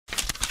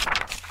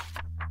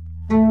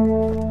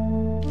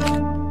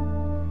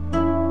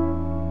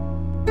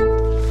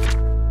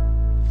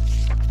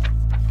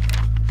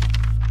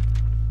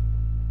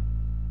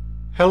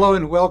Hello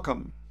and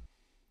welcome.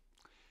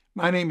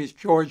 My name is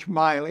George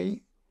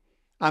Miley.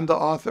 I'm the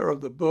author of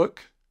the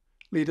book,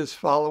 Leaders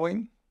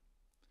Following,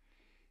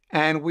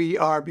 and we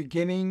are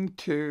beginning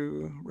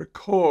to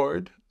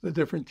record the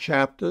different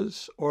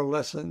chapters or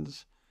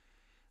lessons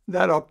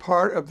that are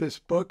part of this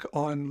book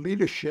on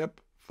leadership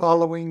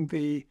following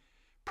the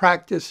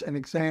practice and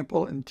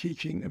example and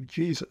teaching of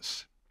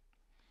Jesus.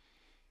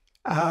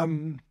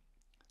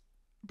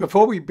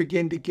 Before we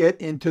begin to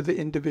get into the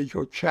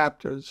individual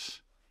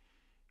chapters,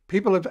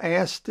 people have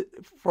asked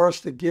for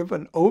us to give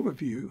an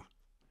overview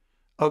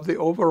of the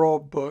overall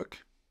book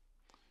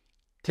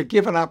to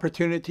give an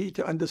opportunity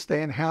to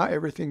understand how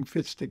everything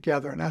fits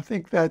together. And I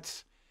think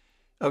that's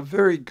a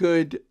very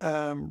good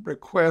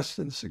request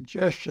and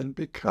suggestion,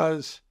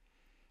 because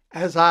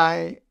as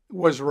I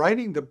was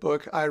writing the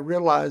book, I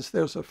realized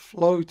there's a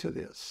flow to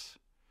this.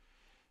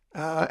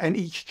 And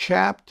each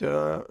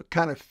chapter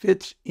kind of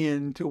fits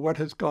into what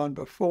has gone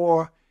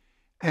before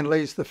and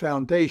lays the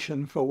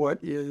foundation for what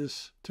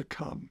is to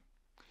come.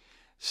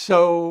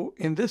 So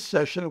in this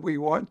session, we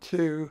want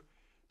to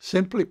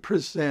simply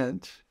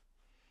present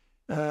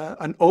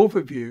an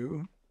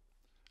overview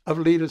of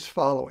leaders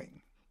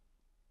following.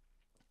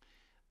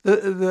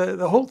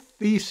 The whole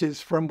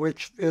thesis from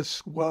which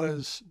this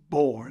was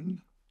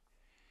born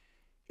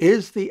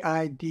is the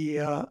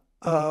idea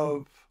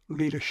of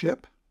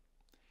leadership.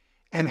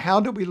 And how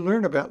do we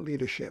learn about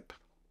leadership?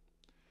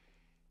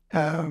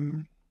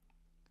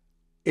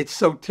 It's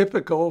so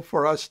typical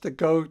for us to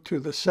go to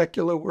the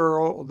secular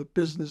world or the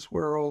business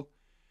world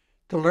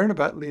to learn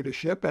about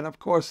leadership. And of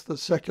course, the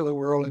secular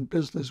world and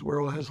business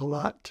world has a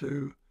lot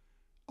to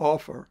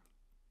offer.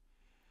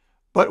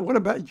 But what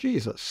about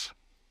Jesus?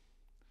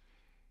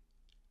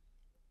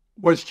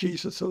 Was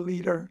Jesus a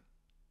leader?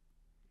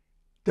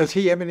 Does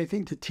he have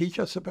anything to teach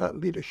us about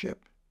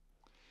leadership?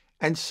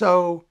 And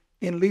so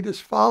in Leaders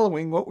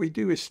Following, what we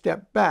do is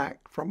step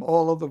back from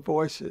all of the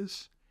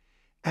voices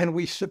and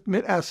we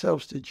submit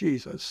ourselves to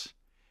Jesus,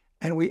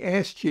 and we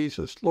ask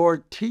Jesus,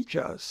 Lord, teach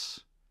us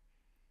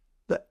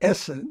the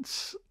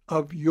essence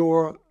of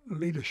your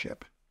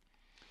leadership.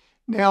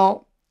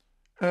 Now,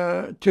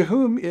 to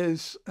whom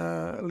is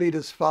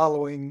Leaders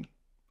Following,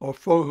 or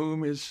for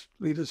whom is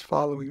Leaders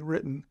Following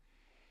written?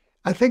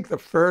 I think the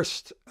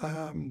first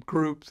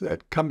group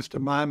that comes to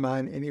my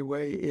mind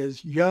anyway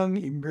is young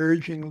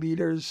emerging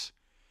leaders,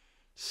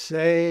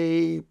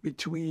 say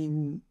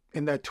between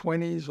in their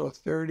 20s or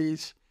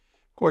 30s.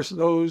 Of course,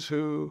 those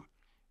who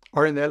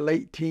are in their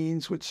late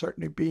teens would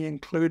certainly be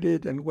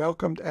included and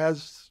welcomed,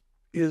 as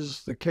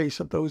is the case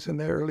of those in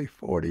their early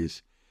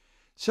 40s.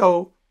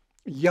 So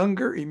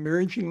younger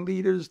emerging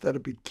leaders that are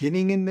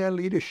beginning in their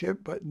leadership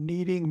but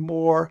needing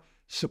more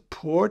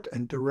support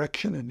and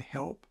direction and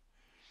help.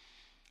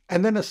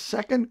 And then a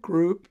second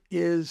group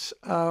is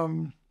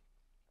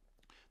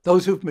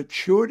those who've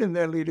matured in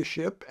their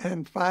leadership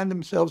and find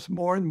themselves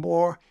more and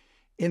more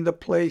in the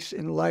place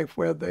in life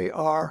where they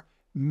are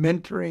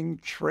mentoring,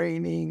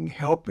 training,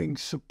 helping,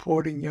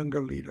 supporting younger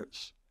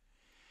leaders.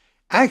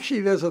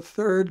 Actually, there's a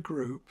third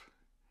group,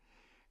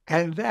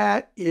 and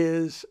that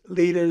is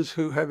leaders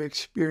who have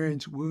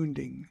experienced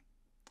wounding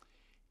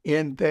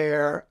in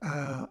their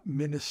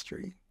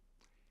ministry.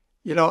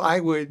 You know, I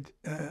would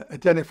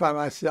identify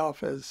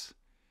myself as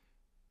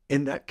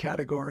in that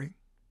category.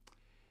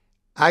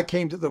 I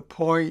came to the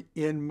point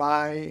in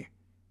my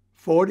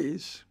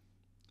 40s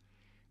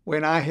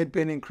when I had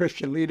been in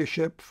Christian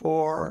leadership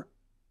for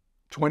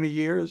 20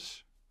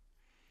 years.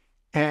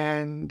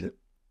 And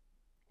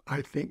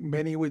I think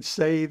many would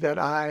say that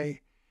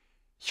I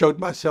showed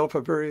myself a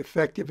very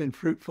effective and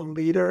fruitful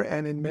leader.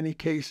 And in many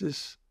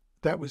cases,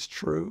 that was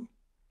true.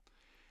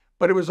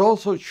 But it was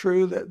also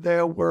true that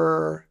there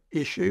were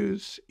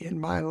issues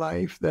in my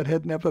life that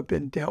had never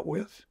been dealt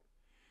with.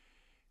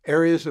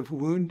 Areas of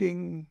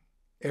wounding,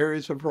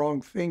 areas of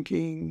wrong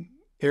thinking,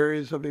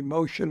 areas of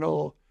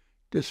emotional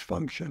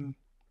dysfunction.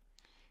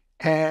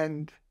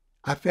 And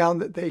I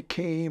found that they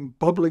came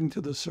bubbling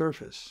to the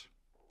surface.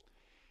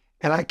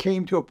 And I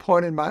came to a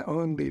point in my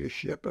own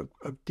leadership of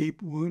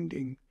deep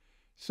wounding,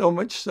 so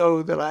much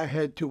so that I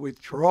had to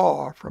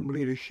withdraw from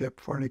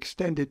leadership for an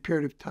extended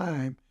period of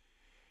time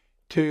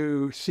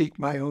to seek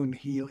my own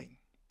healing.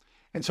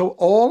 And so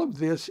all of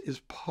this is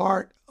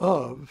part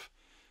of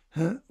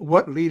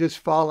what Leaders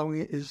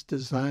Following is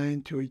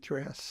designed to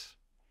address.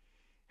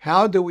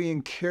 How do we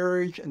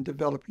encourage and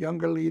develop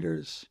younger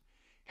leaders?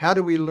 How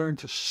do we learn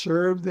to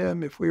serve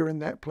them if we are in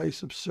that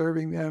place of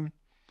serving them?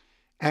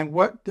 And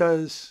what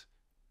does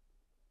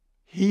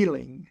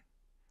healing,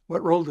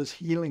 what role does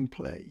healing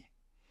play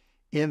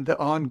in the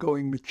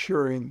ongoing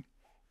maturing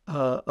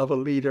of a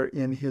leader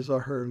in his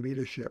or her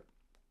leadership?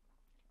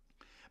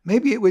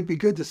 Maybe it would be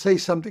good to say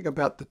something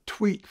about the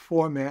tweet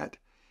format.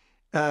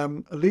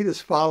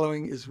 Leaders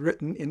Following is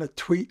written in a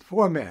tweet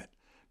format.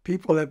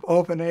 People have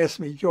often asked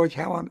me, George,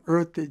 how on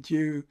earth did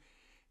you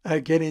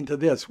get into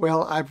this?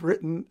 Well, I've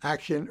written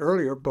actually an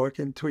earlier book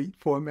in tweet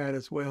format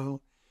as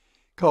well,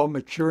 called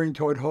Maturing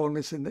Toward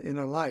Wholeness in the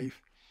Inner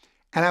Life.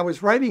 And I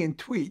was writing in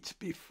tweets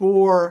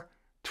before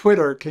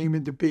Twitter came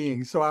into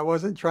being, so I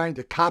wasn't trying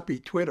to copy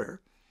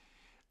Twitter.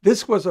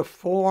 This was a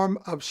form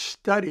of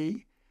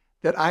study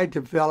that I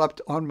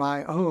developed on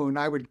my own.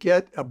 I would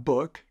get a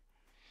book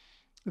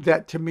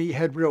that to me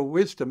had real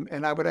wisdom,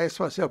 and I would ask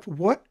myself,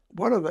 what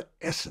are the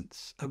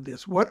essence of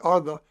this? What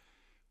are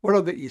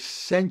the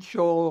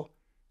essential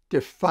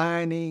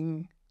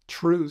defining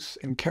truths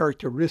and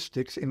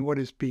characteristics in what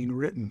is being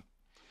written?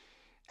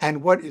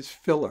 And what is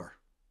filler?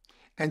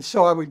 And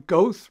so I would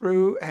go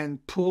through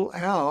and pull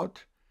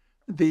out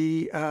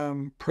the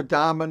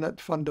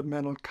predominant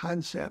fundamental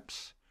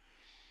concepts.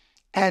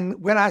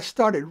 And when I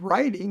started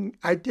writing,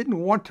 I didn't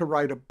want to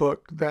write a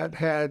book that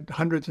had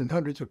hundreds and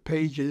hundreds of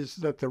pages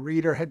that the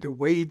reader had to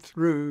wade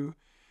through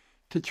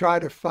to try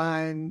to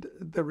find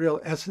the real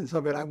essence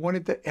of it. I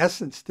wanted the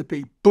essence to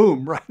be,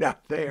 boom, right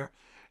out there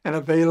and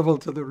available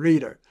to the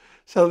reader.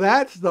 So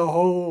that's the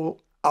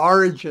whole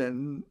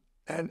origin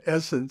and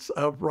essence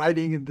of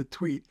writing in the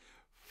tweet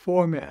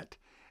format.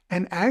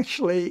 And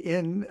actually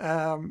in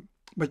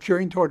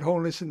Maturing Toward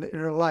Wholeness in the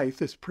Inner Life,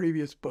 this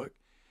previous book,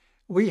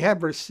 we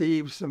have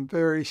received some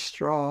very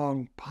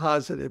strong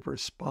positive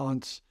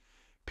response.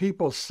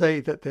 People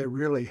say that they're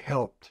really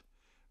helped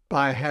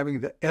by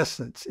having the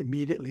essence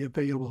immediately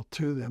available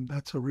to them.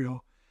 That's a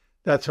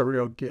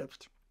real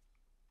gift.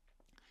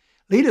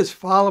 Leaders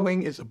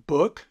Following is a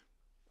book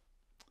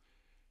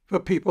for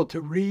people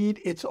to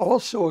read. It's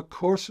also a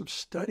course of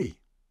study.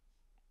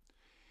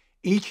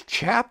 Each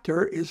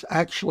chapter is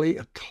actually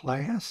a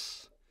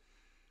class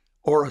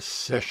or a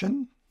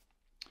session,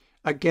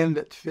 again,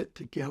 that fit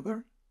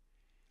together.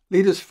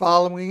 Leaders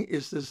Following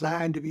is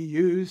designed to be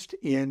used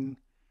in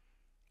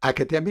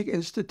academic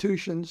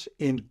institutions,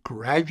 in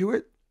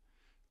graduate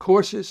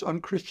courses on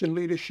Christian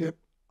leadership,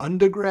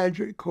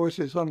 undergraduate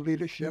courses on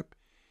leadership.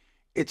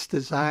 It's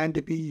designed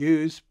to be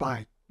used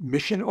by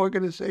mission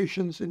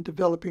organizations in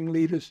developing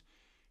leaders,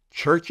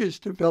 churches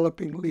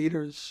developing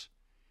leaders.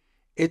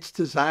 It's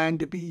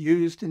designed to be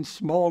used in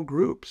small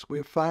groups.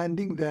 We're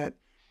finding that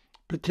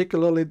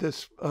particularly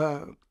this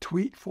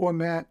tweet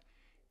format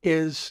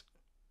is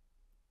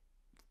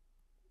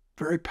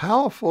very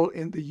powerful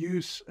in the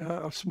use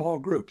of small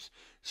groups.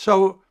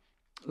 So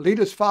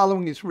Leaders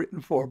Following is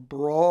written for a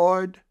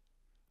broad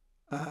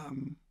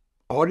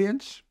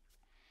audience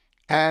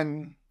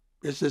and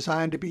is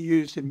designed to be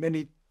used in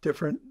many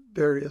different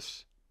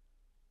various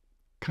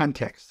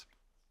contexts.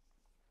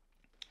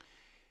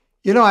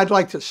 You know, I'd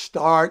like to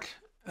start,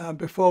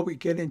 before we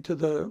get into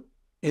the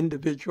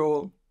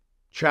individual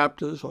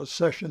chapters or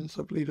sessions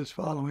of Leaders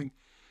Following,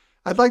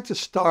 I'd like to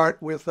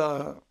start with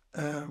a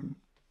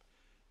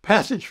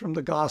passage from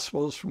the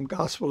Gospels, from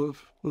Gospel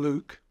of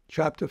Luke,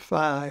 chapter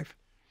 5,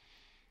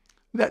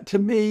 that to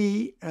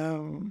me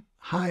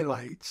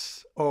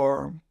highlights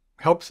or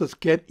helps us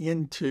get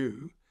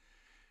into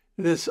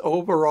this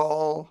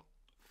overall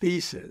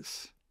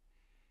thesis.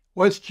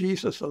 Was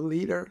Jesus a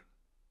leader?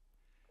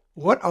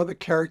 What are the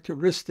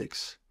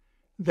characteristics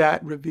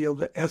that reveal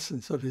the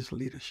essence of his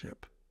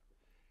leadership?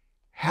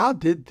 How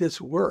did this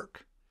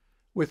work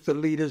with the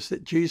leaders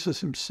that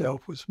Jesus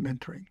himself was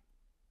mentoring?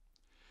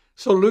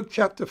 So Luke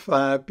chapter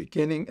 5,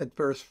 beginning at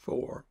verse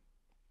 4.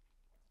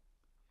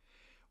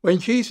 When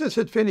Jesus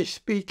had finished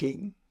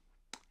speaking,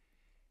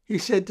 he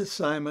said to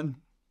Simon,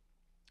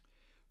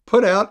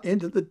 "Put out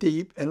into the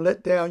deep and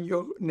let down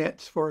your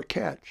nets for a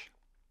catch."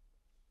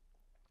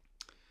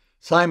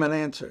 Simon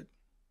answered,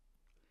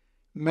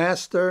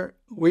 "Master,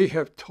 we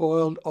have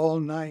toiled all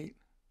night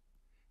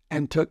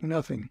and took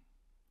nothing.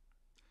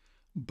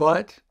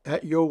 But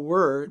at your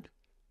word,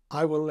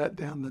 I will let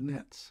down the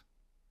nets."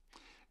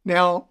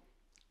 Now,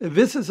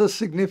 this is a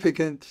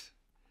significant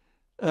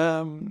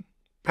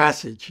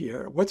passage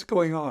here. What's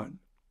going on?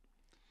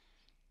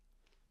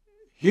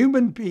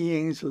 Human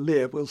beings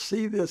live, we'll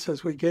see this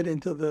as we get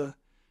into the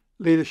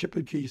leadership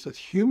of Jesus.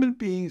 Human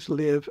beings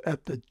live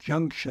at the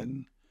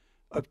junction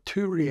of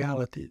two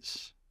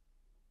realities: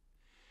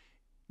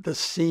 the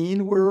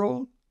seen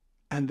world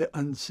and the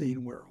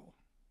unseen world.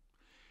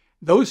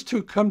 Those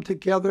two come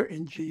together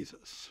in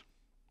Jesus.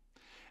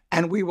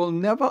 And we will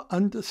never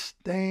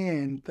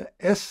understand the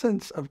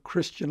essence of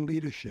Christian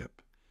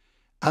leadership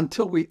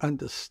until we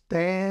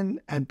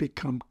understand and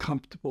become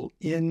comfortable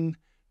in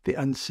the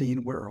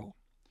unseen world.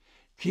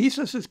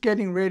 Jesus is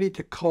getting ready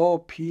to call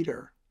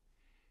Peter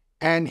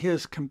and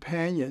his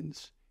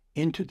companions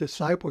into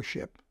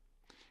discipleship,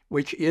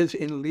 which is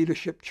in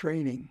leadership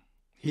training.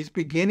 He's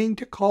beginning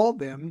to call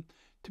them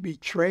to be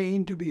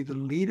trained to be the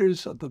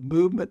leaders of the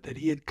movement that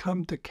he had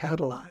come to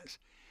catalyze.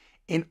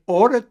 In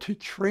order to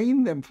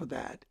train them for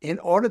that, in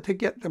order to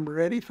get them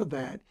ready for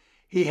that,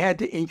 he had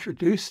to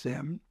introduce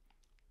them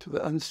to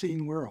the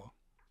unseen world.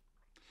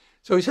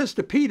 So he says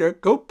to Peter,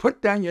 "Go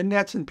put down your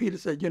nets." And Peter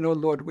said,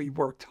 "Lord, we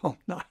worked all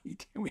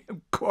night and we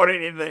haven't caught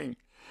anything.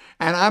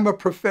 And I'm a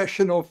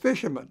professional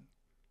fisherman.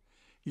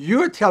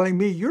 You're telling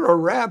me, you're a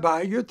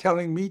rabbi, you're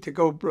telling me to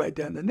go lay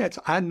down the nets.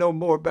 I know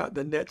more about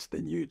the nets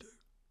than you do."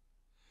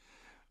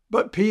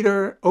 But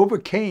Peter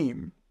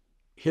overcame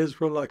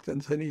his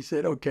reluctance and he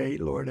said, "Okay,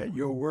 Lord, at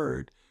your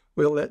word,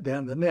 we'll let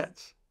down the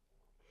nets."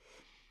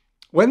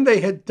 When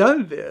they had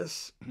done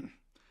this,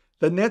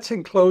 the nets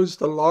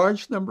enclosed a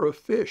large number of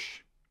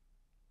fish,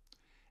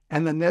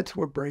 and the nets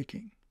were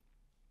breaking.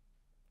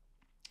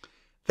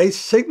 They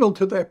signaled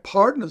to their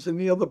partners in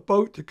the other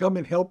boat to come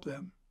and help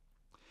them.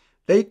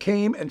 They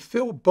came and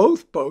filled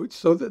both boats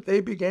so that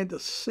they began to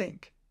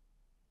sink.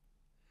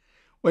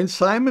 When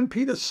Simon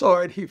Peter saw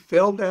it, he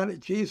fell down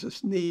at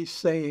Jesus' knees,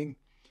 saying,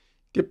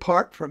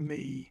 "Depart from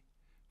me,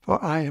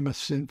 for I am a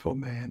sinful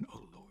man,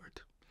 O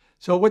Lord."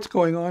 So what's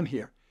going on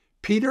here?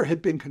 Peter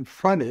had been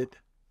confronted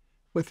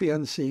with the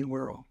unseen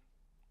world,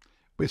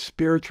 with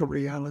spiritual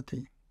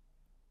reality.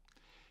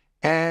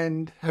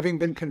 And having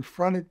been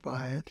confronted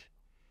by it,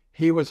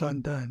 he was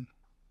undone.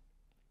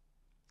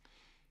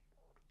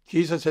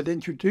 Jesus had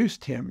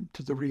introduced him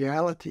to the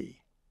reality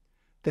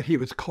that he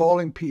was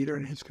calling Peter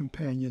and his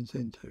companions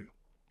into.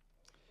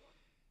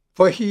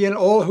 For he and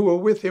all who were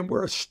with him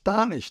were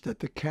astonished at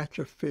the catch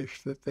of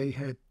fish that they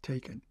had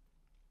taken.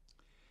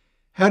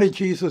 How did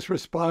Jesus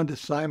respond to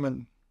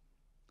Simon?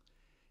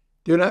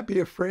 "Do not be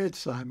afraid,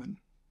 Simon."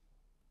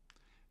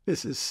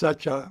 This is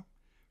such a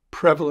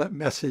prevalent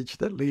message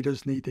that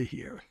leaders need to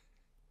hear.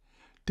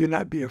 Do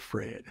not be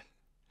afraid.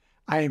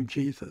 I am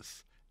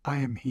Jesus. I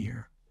am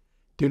here.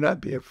 Do not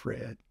be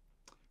afraid.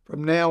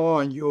 From now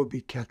on, you will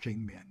be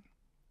catching men.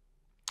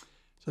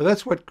 So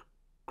that's what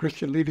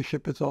Christian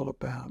leadership is all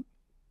about,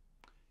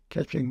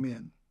 catching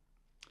men.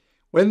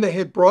 When they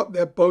had brought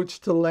their boats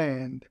to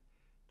land,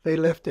 they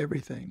left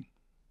everything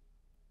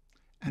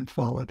and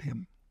followed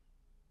him.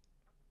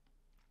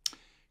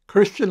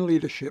 Christian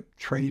leadership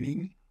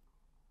training,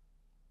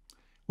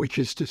 which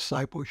is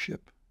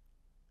discipleship,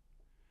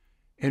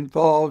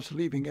 involves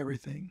leaving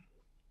everything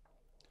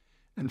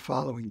and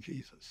following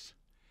Jesus.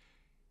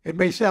 It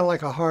may sound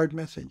like a hard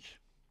message,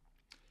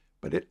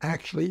 but it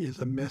actually is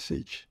a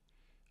message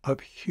of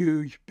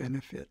huge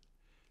benefit,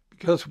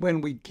 because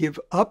when we give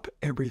up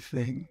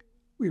everything,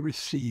 we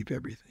receive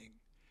everything.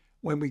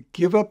 When we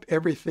give up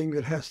everything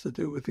that has to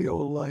do with the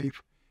old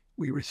life,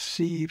 we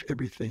receive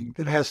everything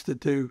that has to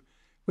do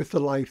with the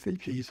life that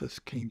Jesus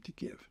came to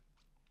give.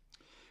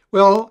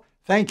 Well,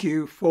 thank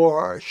you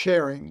for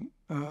sharing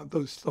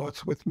those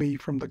thoughts with me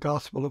from the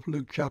Gospel of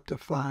Luke chapter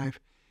 5.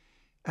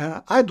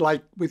 I'd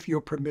like, with your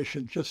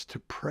permission, just to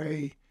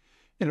pray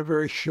in a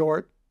very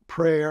short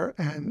prayer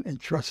and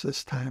entrust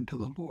this time to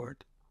the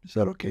Lord. Is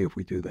that okay if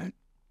we do that?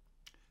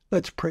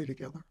 Let's pray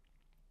together.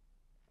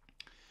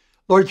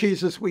 Lord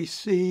Jesus, we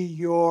see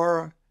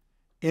your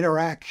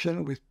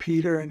interaction with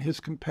Peter and his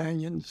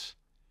companions,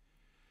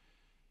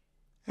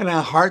 and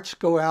our hearts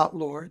go out,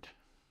 Lord,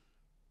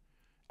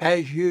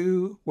 as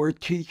you were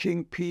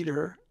teaching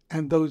Peter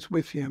and those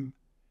with him.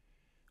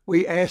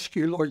 We ask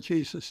you, Lord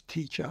Jesus,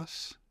 teach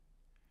us.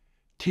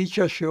 Teach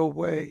us your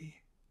way.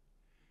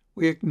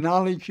 We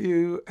acknowledge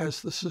you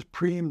as the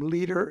supreme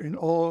leader in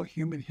all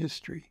human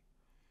history.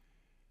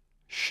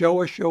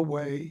 Show us your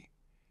way.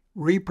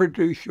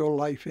 Reproduce your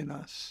life in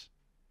us.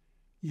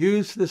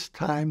 Use this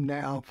time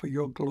now for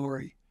your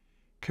glory.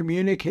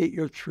 Communicate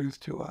your truth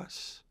to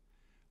us.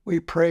 We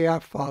pray,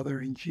 our Father,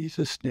 in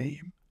Jesus'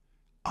 name.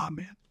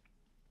 Amen.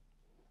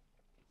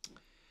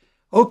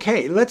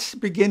 Okay, let's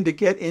begin to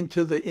get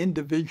into the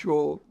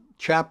individual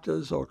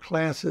chapters or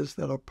classes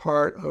that are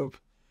part of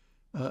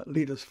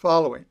Leaders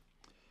Following.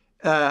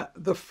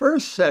 The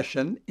first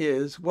session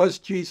is, was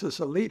Jesus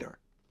a leader?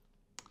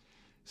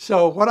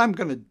 So what I'm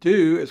going to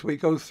do as we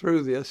go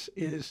through this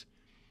is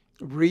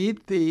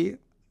read the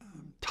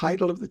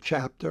title of the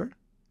chapter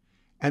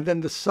and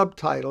then the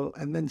subtitle,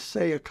 and then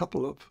say a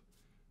couple of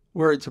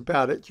words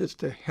about it just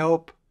to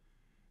help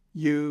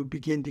you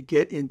begin to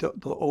get into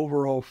the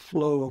overall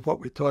flow of what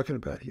we're talking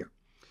about here.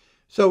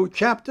 So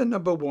chapter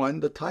number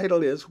 1, the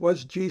title is,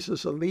 Was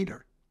Jesus a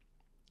Leader?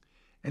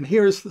 And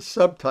here's the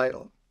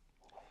subtitle.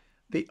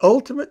 The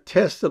ultimate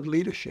test of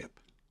leadership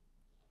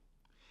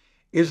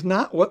is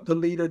not what the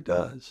leader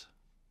does.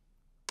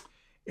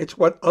 It's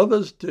what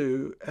others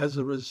do as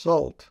a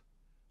result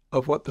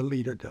of what the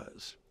leader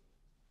does.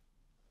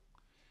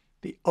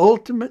 The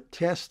ultimate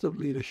test of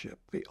leadership,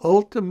 the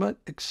ultimate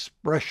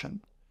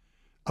expression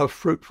of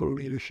fruitful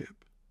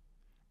leadership,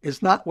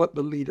 is not what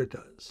the leader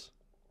does.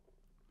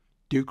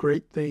 Do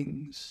great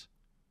things,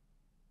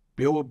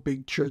 build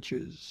big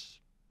churches,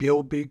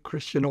 build big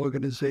Christian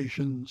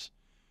organizations,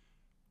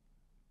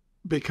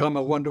 become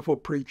a wonderful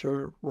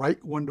preacher,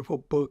 write wonderful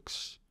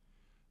books.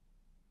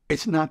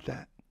 It's not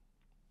that.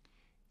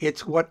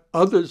 It's what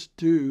others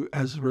do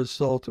as a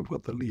result of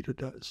what the leader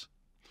does.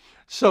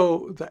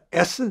 So the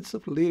essence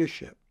of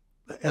leadership,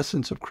 the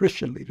essence of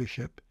Christian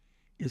leadership,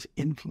 is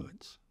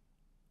influence.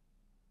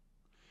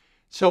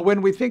 So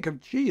when we think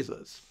of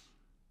Jesus,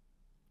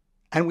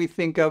 and we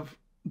think of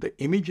the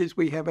images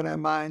we have in our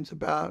minds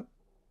about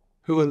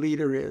who a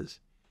leader is,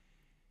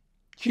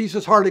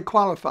 Jesus hardly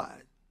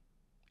qualified.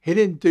 He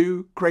didn't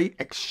do great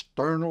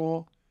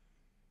external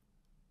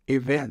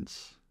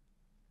events.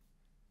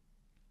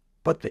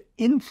 But the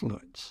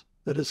influence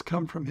that has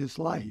come from his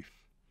life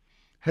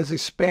has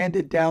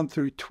expanded down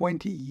through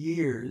 20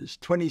 years,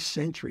 20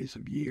 centuries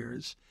of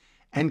years,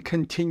 and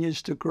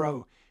continues to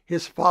grow.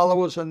 His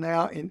followers are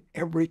now in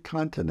every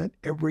continent,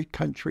 every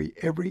country,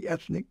 every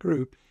ethnic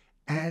group,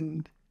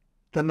 and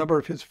the number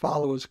of his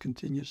followers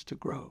continues to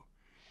grow.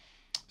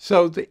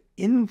 So the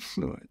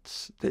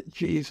influence that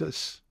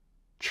Jesus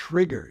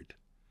triggered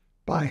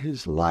by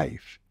his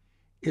life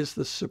is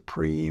the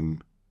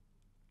supreme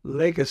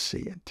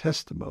legacy and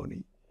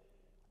testimony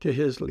to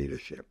his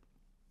leadership.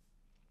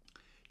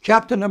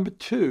 Chapter number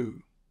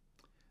 2,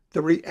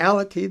 the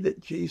reality that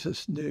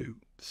Jesus knew.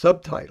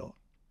 Subtitle: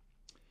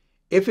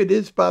 If it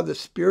is by the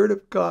Spirit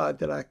of God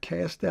that I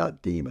cast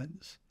out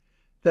demons,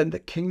 then the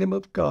kingdom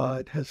of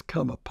God has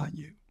come upon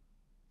you.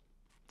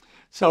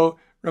 So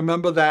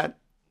remember that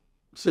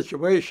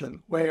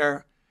situation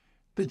where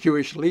the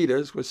Jewish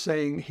leaders were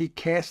saying he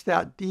cast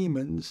out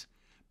demons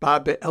by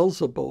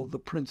Beelzebul, the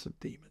prince of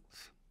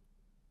demons.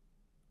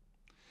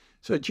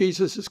 So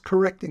Jesus is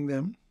correcting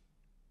them,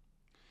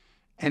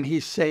 and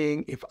he's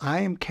saying, if I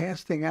am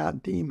casting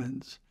out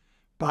demons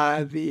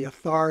by the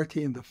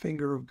authority and the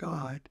finger of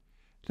God,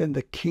 then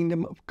the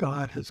kingdom of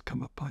God has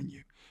come upon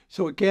you.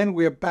 So again,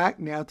 we're back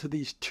now to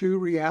these two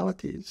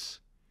realities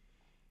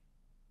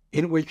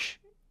in which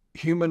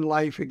human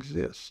life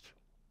exists: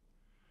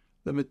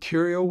 the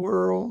material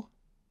world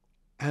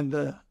and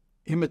the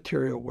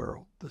immaterial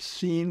world, the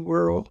seen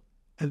world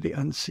and the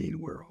unseen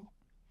world.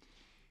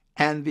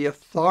 And the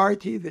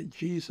authority that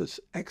Jesus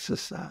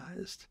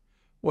exercised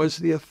was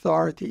the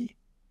authority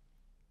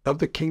of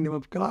the kingdom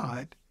of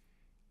God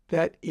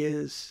that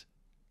is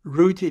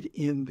rooted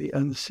in the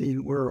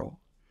unseen world.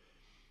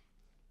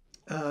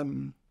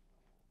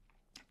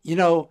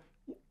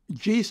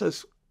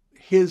 Jesus,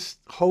 his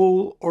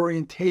whole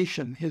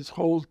orientation, his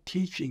whole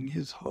teaching,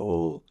 his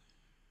whole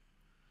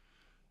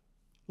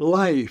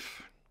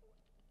life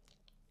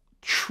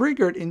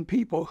triggered in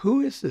people,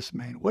 who is this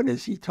man? What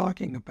is he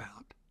talking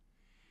about?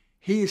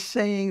 He is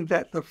saying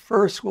that the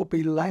first will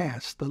be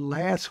last, the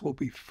last will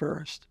be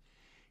first.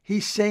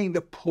 He's saying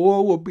the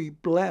poor will be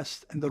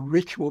blessed and the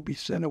rich will be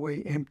sent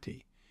away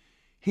empty.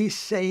 He's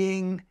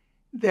saying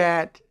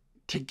that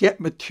to get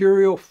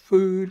material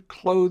food,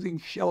 clothing,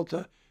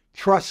 shelter,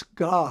 trust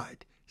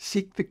God,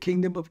 seek the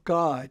kingdom of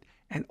God,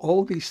 and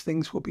all these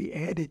things will be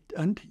added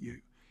unto you.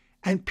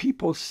 And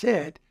people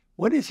said,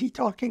 what is he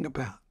talking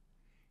about?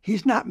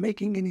 He's not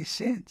making any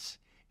sense.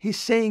 He's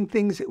saying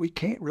things that we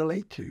can't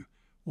relate to.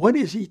 What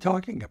is he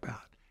talking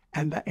about?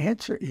 And the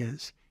answer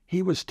is,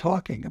 he was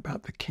talking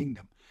about the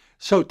kingdom.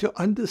 So to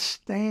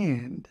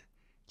understand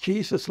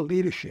Jesus'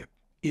 leadership,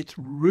 its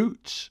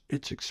roots,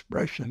 its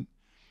expression,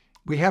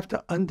 we have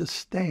to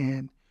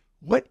understand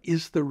what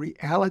is the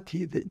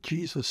reality that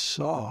Jesus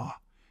saw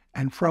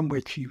and from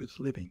which he was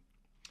living.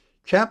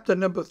 Chapter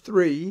number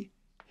 3,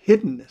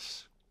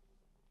 hiddenness.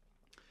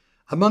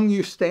 Among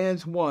you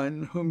stands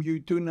one whom you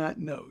do not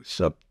know.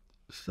 Subtitle.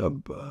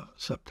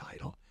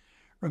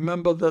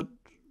 Remember the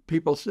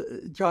people,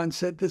 John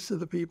said this to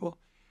the people,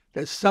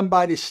 there's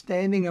somebody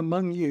standing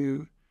among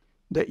you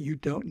that you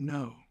don't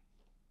know.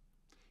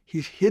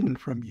 He's hidden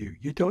from you.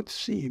 You don't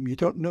see him. You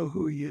don't know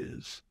who he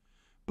is,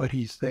 but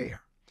he's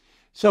there.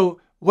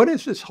 So what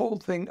is this whole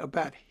thing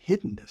about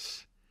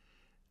hiddenness?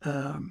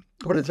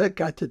 What has that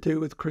got to do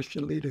with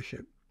Christian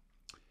leadership?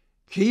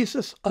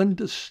 Jesus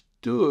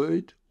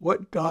understood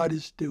what God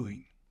is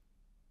doing.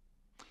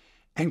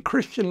 And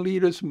Christian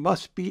leaders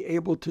must be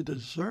able to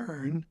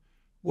discern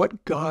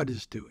what God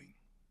is doing,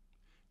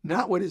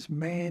 not what is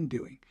man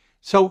doing.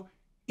 So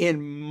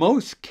in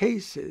most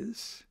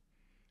cases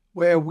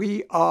where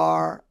we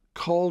are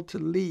called to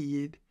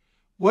lead,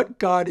 what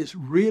God is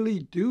really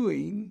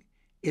doing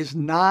is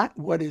not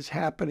what is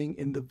happening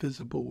in the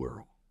visible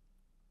world.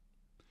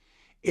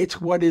 It's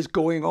what is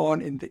going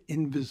on in the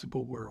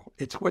invisible world.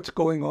 It's what's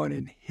going on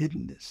in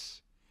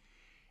hiddenness.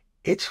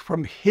 It's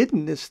from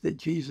hiddenness that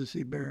Jesus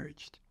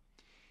emerged.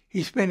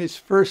 He spent his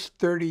first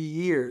 30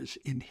 years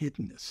in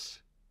hiddenness.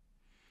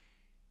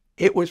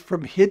 It was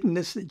from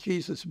hiddenness that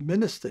Jesus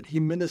ministered. He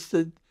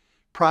ministered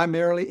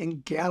primarily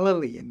in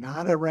Galilee and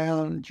not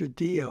around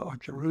Judea or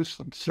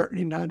Jerusalem,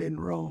 certainly not in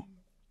Rome.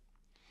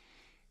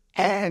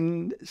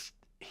 And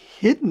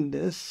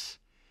hiddenness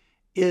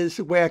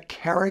is where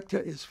character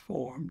is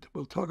formed.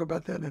 We'll talk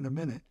about that in a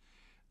minute.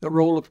 The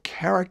role of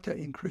character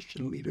in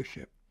Christian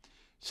leadership.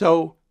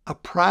 So a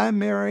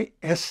primary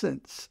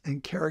essence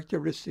and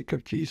characteristic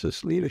of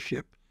Jesus'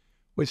 leadership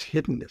was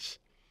hiddenness.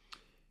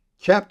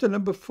 Chapter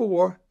number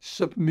 4,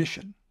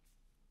 submission.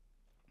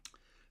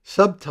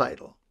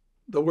 Subtitle,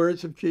 the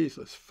words of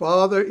Jesus.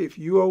 Father, if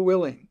you are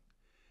willing,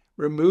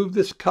 remove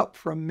this cup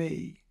from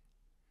me.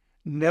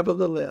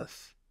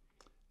 Nevertheless,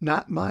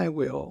 not my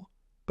will,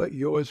 but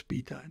yours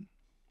be done.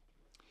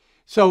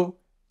 So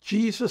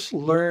Jesus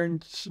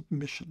learned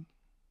submission.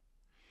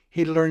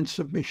 He learned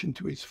submission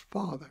to his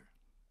Father.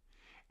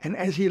 And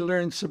as he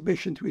learned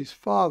submission to his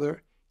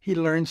Father, he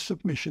learned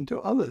submission to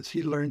others.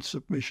 He learned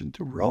submission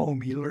to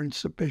Rome. He learned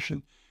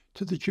submission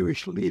to the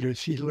Jewish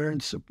leaders. He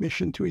learned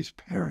submission to his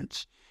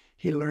parents.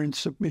 He learned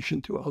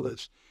submission to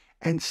others.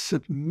 And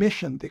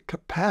submission, the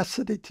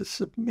capacity to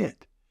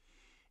submit,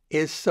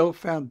 is so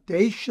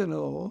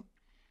foundational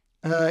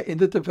in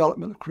the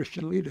development of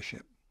Christian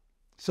leadership.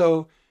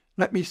 So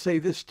let me say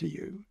this to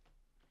you.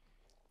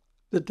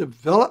 The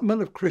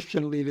development of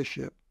Christian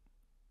leadership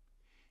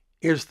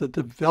is the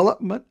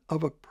development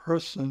of a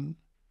person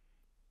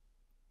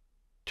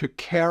to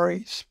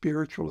carry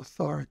spiritual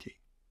authority.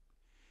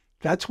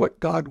 That's what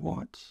God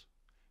wants.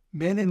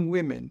 Men and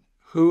women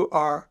who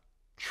are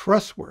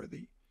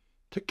trustworthy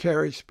to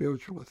carry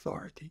spiritual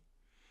authority.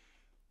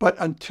 But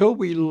until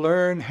we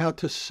learn how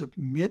to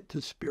submit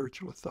to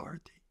spiritual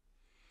authority,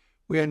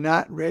 we are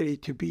not ready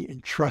to be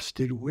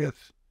entrusted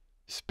with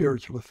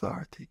spiritual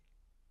authority.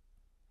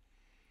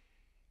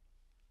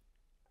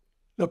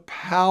 The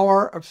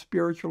power of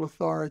spiritual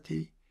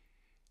authority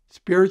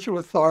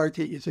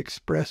is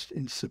expressed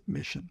in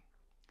submission.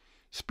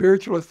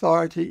 Spiritual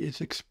authority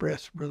is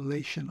expressed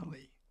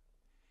relationally.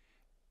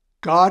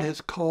 God has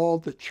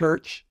called the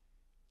church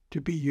to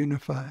be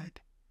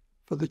unified.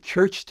 For the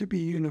church to be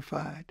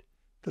unified,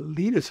 the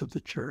leaders of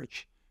the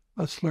church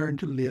must learn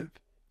to live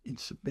in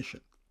submission.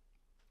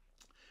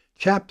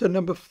 Chapter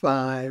number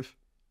 5,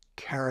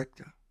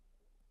 character.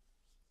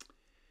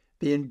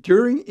 The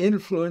enduring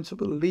influence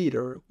of a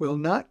leader will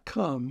not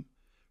come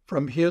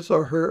from his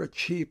or her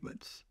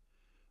achievements,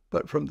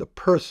 but from the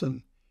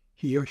person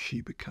he or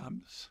she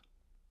becomes.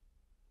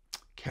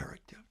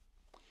 Character.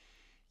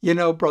 You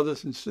know,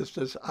 brothers and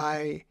sisters,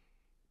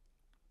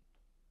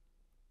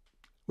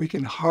 we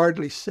can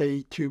hardly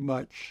say too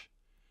much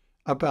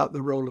about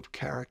the role of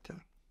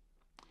character.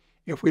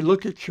 If we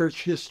look at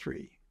church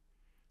history,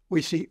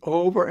 we see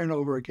over and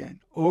over again,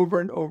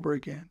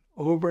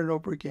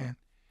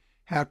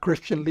 how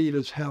Christian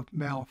leaders have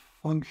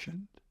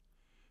malfunctioned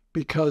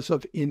because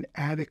of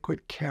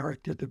inadequate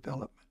character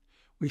development.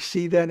 We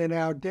see that in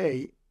our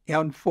day.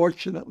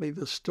 Unfortunately,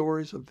 the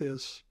stories of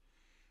this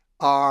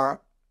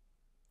are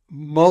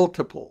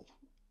multiple,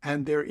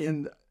 and they're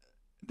in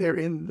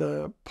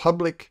the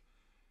public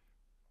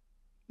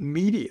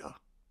media.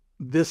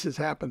 This has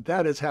happened,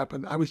 that has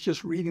happened. I was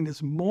just reading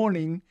this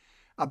morning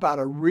about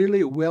a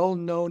really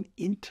well-known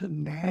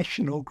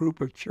international group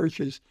of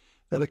churches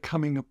that are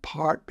coming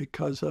apart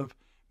because of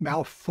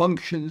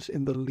malfunctions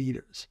in the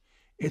leaders.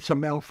 It's a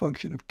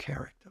malfunction of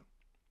character.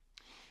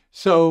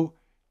 So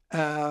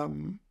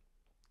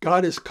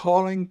God is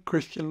calling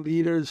Christian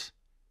leaders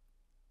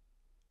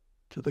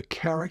to the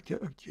character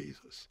of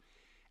Jesus.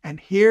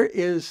 And here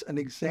is an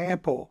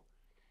example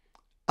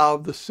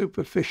of the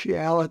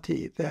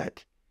superficiality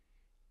that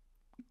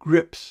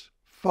grips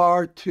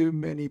far too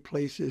many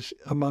places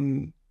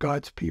among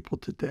God's people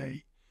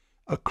today.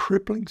 A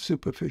crippling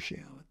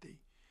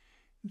superficiality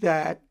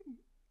that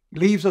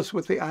leaves us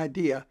with the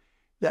idea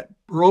that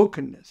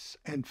brokenness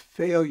and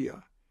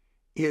failure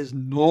is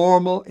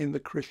normal in the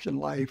Christian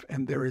life,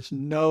 and there is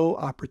no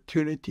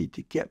opportunity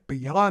to get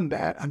beyond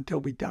that until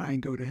we die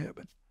and go to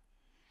heaven.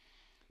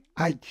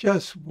 I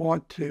just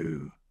want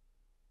to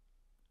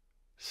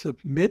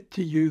submit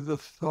to you the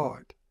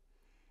thought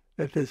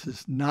that this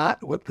is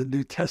not what the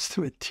New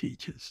Testament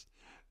teaches.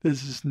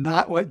 This is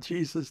not what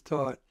Jesus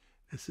taught.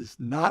 This is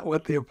not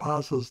what the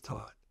apostles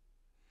taught.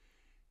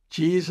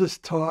 Jesus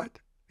taught,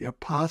 the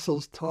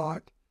apostles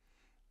taught,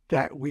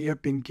 that we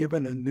have been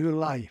given a new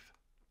life.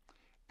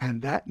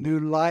 And that new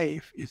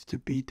life is to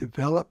be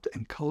developed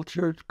and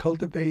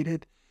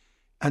cultivated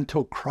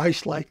until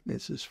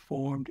Christ-likeness is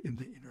formed in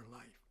the inner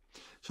life.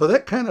 So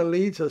that kind of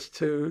leads us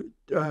to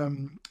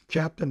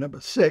chapter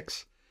number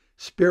 6,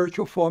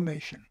 spiritual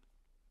formation.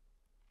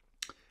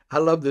 I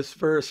love this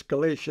verse,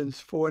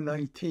 Galatians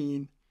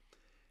 4:19.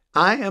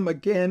 I am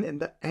again in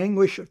the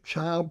anguish of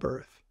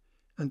childbirth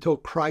until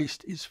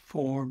Christ is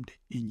formed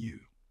in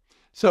you.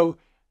 So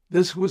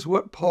this was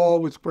what Paul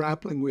was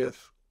grappling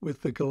with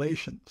the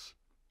Galatians.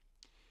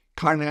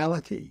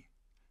 Carnality,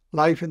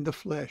 life in the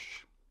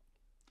flesh.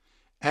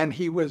 And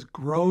he was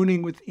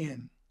groaning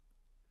within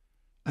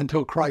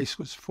until Christ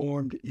was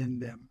formed in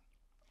them.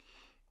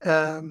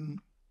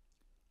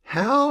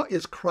 How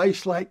is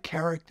Christ-like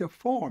character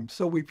formed?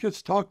 So we've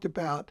just talked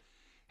about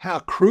how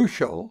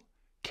crucial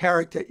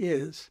character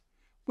is.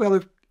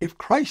 Well, if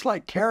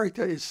Christ-like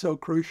character is so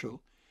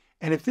crucial,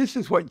 and if this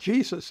is what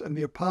Jesus and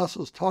the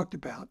apostles talked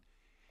about,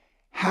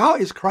 how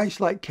is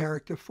Christ-like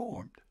character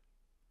formed?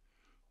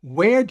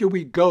 Where do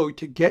we go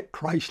to get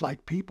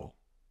Christ-like people?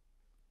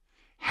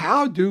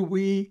 How do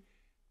we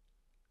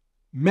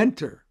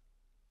mentor,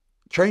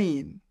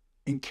 train,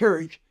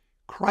 encourage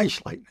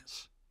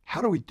Christ-likeness?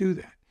 How do we do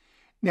that?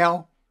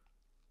 Now,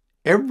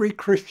 every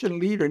Christian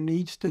leader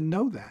needs to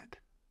know that.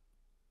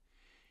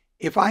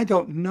 If I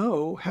don't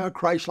know how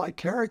Christ-like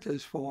character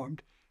is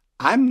formed,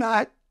 I'm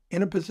not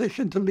in a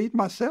position to lead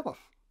myself,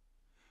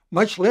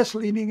 much less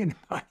leading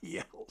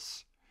anybody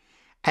else.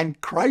 And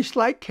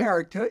Christ-like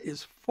character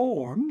is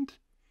formed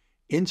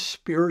in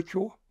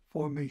spiritual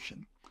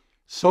formation.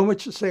 So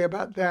much to say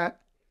about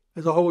that.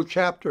 There's a whole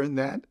chapter in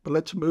that. But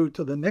let's move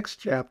to the next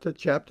chapter,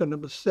 chapter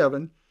number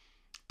 7,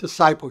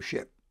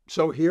 discipleship.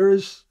 So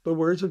here's the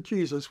words of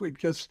Jesus. We've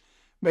just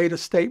made a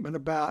statement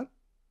about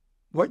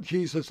what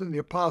Jesus and the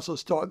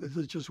apostles taught. This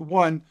is just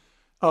one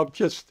of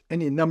just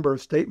any number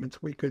of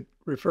statements we could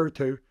refer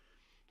to.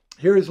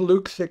 Here is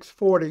Luke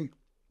 6:40.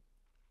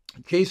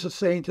 Jesus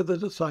saying to the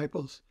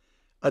disciples,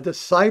 a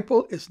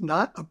disciple is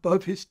not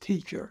above his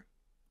teacher,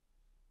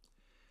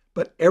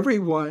 but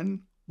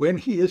everyone, when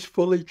he is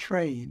fully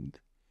trained,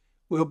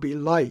 will be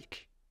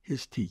like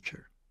his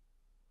teacher.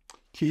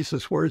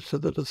 Jesus' words to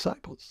the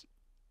disciples.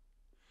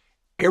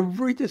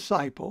 Every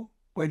disciple,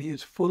 when he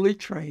is fully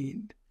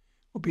trained,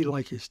 will be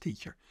like his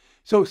teacher.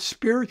 So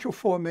spiritual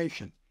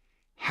formation.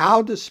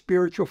 How does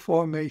spiritual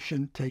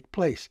formation take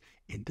place?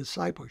 In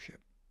discipleship.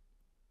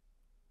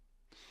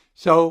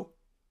 So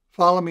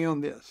follow me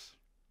on this.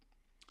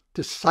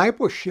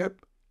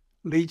 Discipleship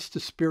leads to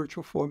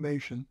spiritual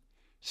formation.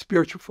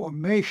 Spiritual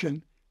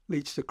formation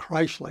leads to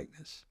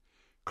Christ-likeness.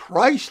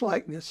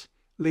 Christ-likeness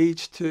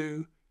leads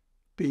to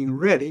being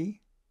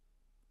ready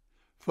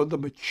for the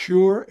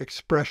mature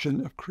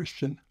expression of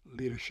Christian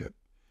leadership,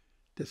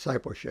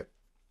 discipleship.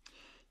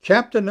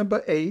 Chapter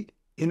number 8,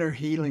 inner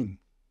healing.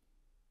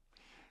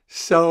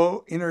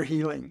 So, inner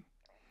healing.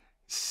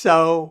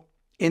 So,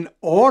 in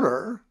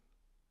order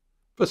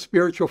for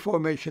spiritual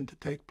formation to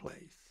take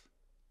place,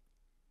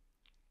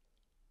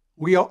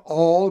 we are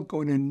all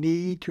going to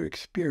need to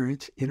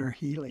experience inner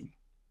healing.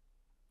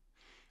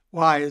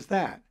 Why is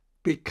that?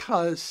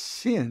 Because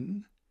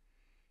sin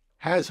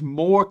has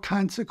more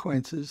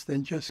consequences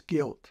than just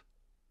guilt.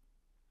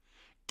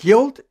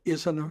 Guilt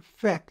is an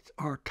effect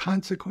or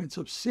consequence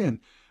of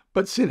sin,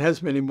 but sin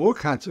has many more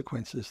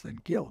consequences than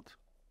guilt.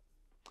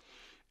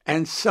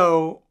 And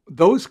so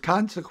those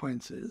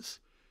consequences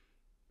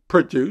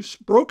produce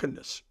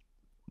brokenness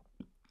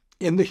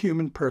in the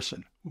human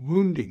person.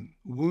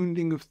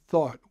 Wounding of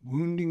thought,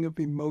 wounding of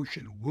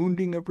emotion,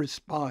 wounding of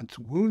response,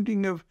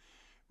 wounding of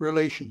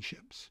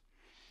relationships.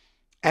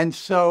 And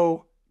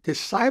so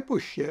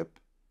discipleship,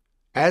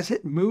 as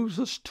it moves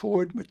us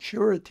toward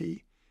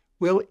maturity,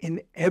 will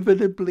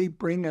inevitably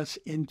bring us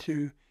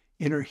into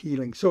inner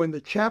healing. So in the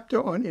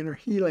chapter on inner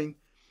healing,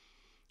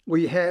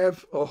 we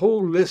have a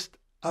whole list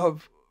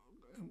of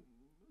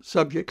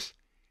subjects.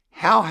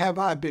 How have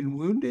I been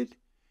wounded?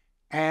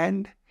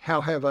 And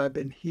how have I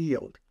been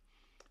healed?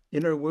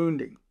 Inner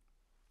wounding.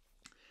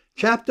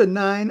 Chapter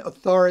 9,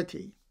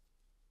 authority.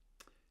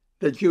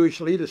 The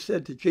Jewish leader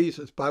said to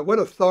Jesus, by what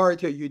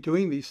authority are you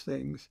doing these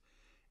things?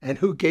 And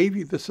who gave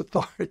you this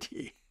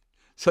authority?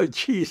 So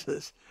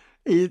Jesus,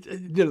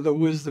 the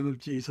wisdom of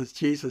Jesus,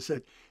 Jesus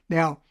said,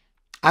 now,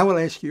 I will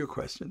ask you a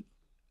question.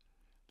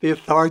 The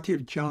authority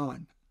of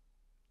John,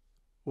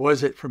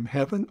 was it from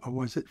heaven or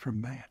was it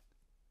from man?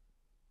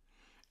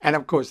 And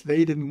of course,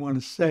 they didn't want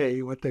to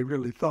say what they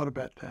really thought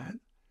about that.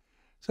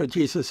 So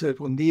Jesus said,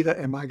 well, neither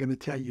am I going to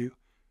tell you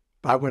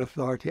by what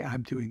authority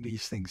I'm doing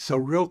these things. So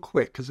real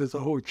quick, because there's a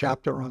whole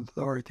chapter on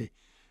authority,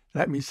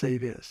 let me say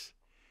this.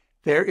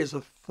 There is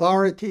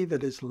authority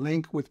that is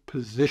linked with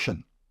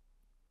position.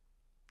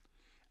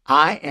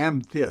 I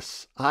am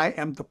this. I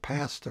am the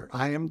pastor.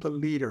 I am the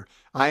leader.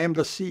 I am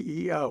the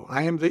CEO.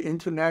 I am the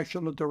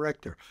international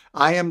director.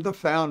 I am the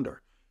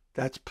founder.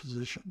 That's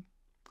position.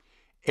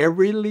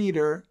 Every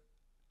leader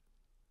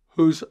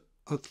whose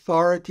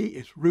authority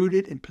is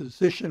rooted in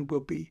position will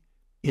be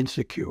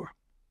insecure.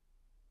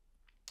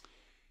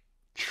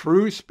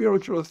 True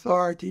spiritual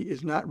authority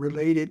is not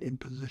related in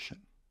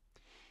position.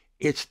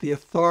 It's the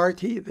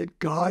authority that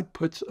God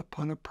puts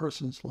upon a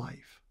person's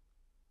life.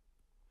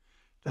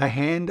 The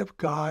hand of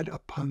God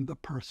upon the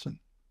person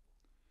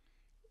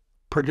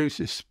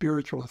produces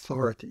spiritual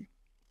authority.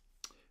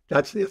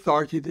 That's the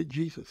authority that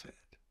Jesus had.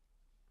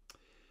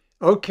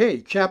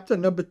 Okay, chapter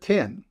number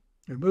 10.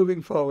 We're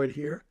moving forward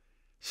here.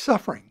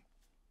 Suffering.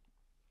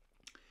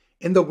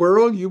 In the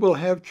world you will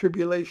have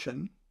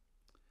tribulation,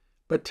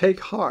 but take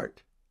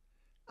heart.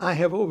 I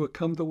have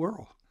overcome the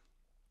world.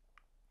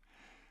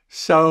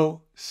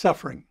 So,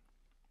 suffering.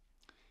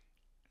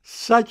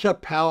 Such a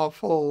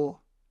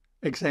powerful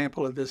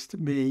example of this to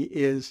me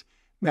is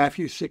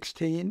Matthew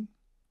 16.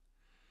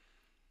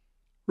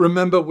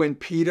 Remember when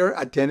Peter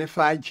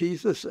identified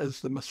Jesus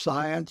as the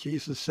Messiah?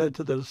 Jesus said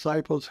to the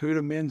disciples, who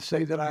do men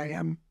say that I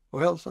am?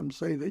 Well, some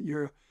say that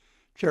you're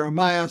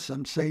Jeremiah.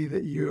 Some say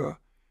that you're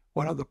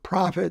one of the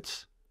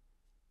prophets.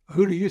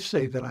 Who do you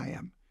say that I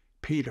am?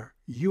 Peter,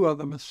 you are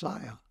the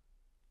Messiah.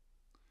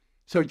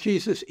 So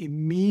Jesus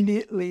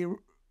immediately,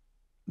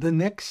 the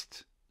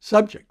next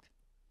subject,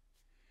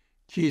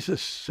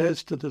 Jesus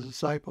says to the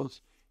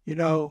disciples, you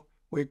know,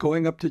 we're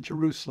going up to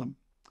Jerusalem,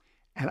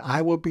 and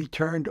I will be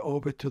turned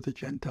over to the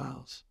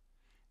Gentiles,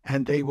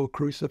 and they will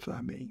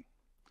crucify me.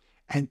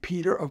 And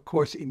Peter, of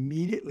course,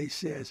 immediately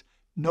says,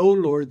 no,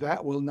 Lord,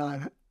 that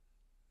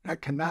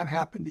cannot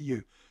happen to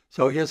you.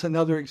 So here's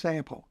another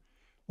example.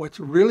 What's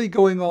really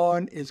going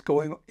on is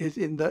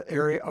in the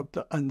area of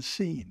the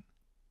unseen.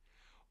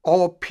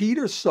 All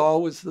Peter saw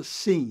was the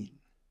seen.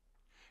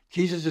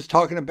 Jesus is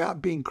talking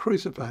about being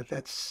crucified.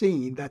 That's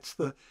seen. That's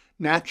the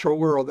natural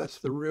world. That's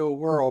the real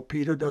world.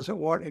 Peter doesn't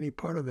want any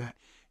part of that.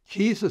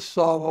 Jesus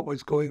saw what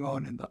was going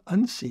on in the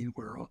unseen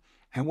world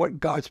and what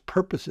God's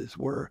purposes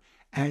were.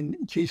 And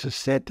Jesus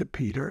said to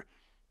Peter,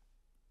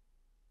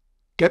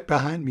 get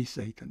behind me,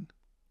 Satan.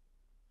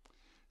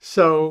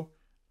 So,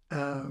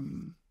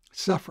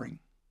 suffering.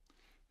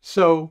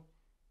 So,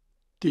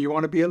 Do you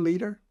want to be a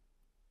leader?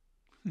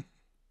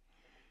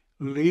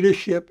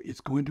 Leadership is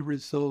going to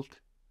result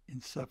in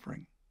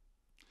suffering.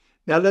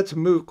 Now let's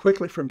move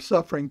quickly from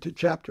suffering to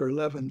chapter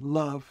 11,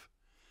 love,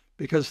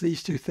 because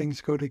these two things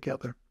go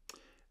together.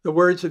 The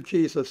words of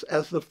Jesus,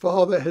 as the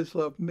Father has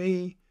loved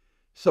me,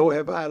 so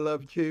have I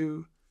loved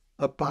you.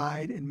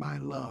 Abide in my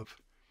love.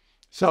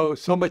 So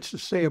much to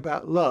say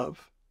about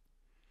love.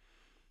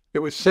 It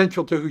was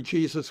central to who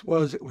Jesus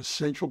was. It was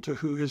central to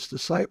who his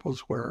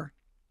disciples were.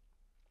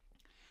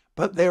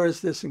 But there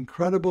is this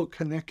incredible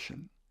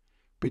connection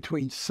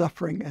between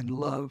suffering and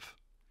love.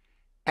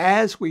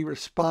 As we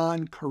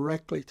respond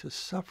correctly to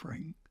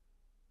suffering,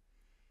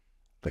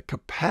 the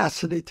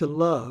capacity to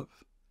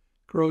love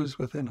grows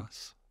within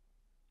us.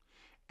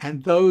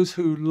 And those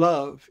who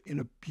love in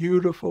a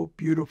beautiful,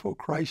 beautiful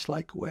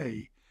Christ-like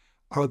way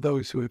are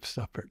those who have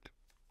suffered.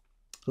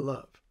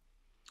 Love.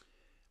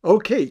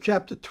 Okay,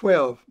 chapter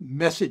 12,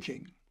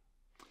 messaging.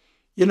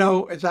 You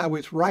know, as I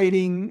was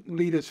writing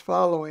Leaders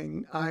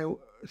Following,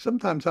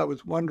 sometimes I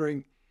was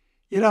wondering,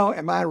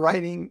 am I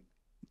writing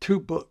two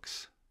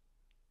books?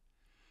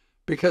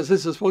 Because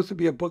this is supposed to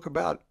be a book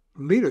about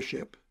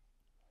leadership.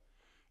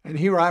 And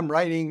here I'm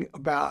writing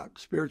about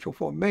spiritual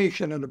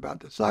formation and about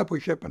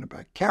discipleship and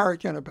about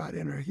character and about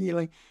inner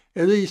healing.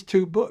 There are these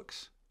two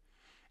books.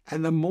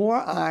 And the more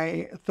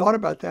I thought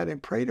about that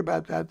and prayed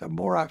about that, the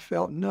more I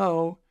felt,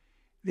 no,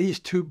 these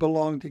two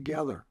belong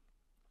together.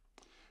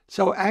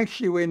 So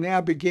actually, we're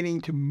now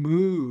beginning to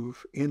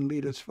move in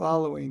Leaders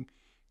Following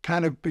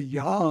kind of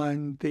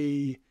beyond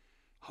the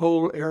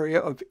whole area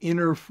of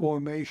inner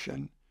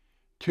formation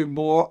to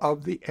more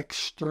of the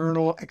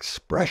external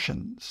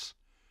expressions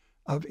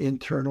of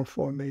internal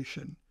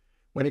formation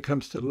when it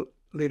comes to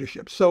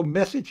leadership. So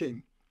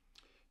messaging,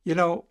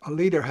 a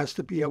leader has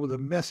to be able to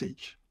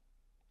message.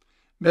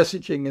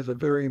 Messaging is a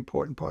very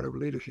important part of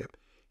leadership.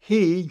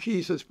 He,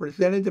 Jesus,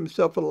 presented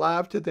himself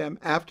alive to them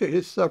after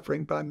his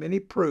suffering by many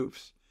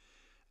proofs,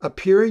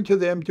 appearing to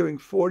them during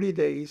 40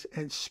 days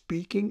and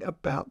speaking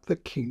about the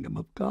kingdom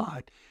of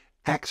God.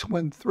 Acts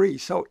 1:3.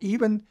 So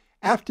even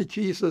after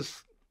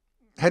Jesus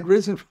had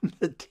risen from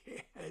the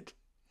dead,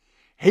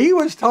 he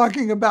was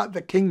talking about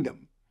the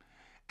kingdom.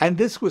 And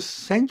this was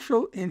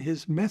central in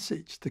his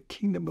message, the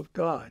kingdom of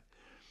God.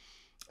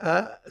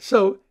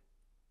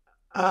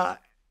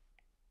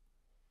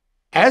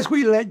 As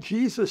we let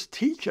Jesus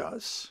teach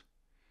us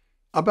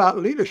about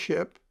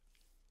leadership,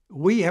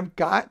 we have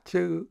got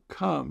to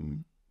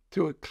come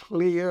to a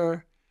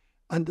clear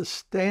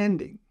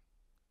understanding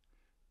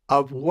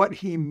of what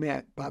he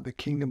meant by the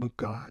kingdom of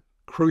God,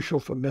 crucial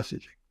for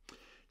messaging.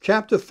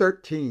 Chapter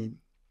 13,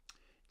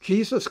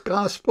 Jesus'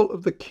 gospel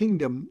of the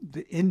kingdom,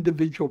 the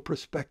individual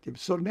perspective.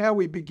 So now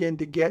we begin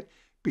to get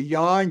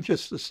beyond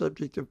just the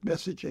subject of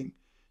messaging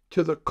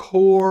to the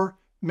core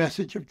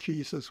message of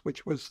Jesus,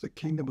 which was the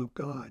kingdom of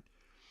God.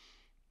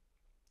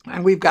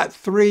 And we've got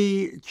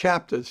 3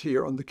 chapters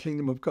here on the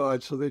kingdom of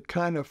God, so they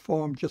kind of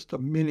form just a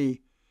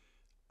mini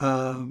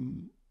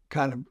kind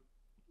of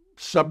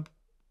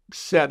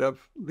subset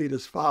of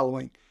Leaders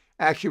Following.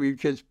 Actually, we've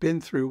just been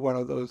through one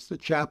of those, the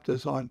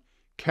chapters on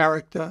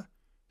character,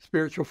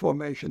 spiritual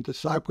formation,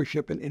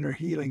 discipleship, and inner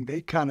healing.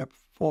 They kind of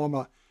form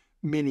a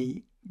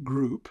mini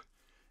group.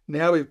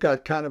 Now we've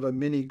got kind of a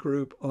mini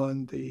group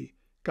on the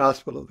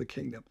gospel of the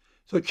kingdom.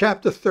 So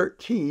chapter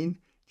 13,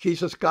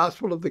 Jesus'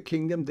 gospel of the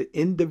kingdom, the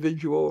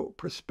individual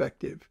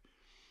perspective.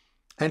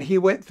 And he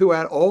went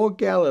throughout all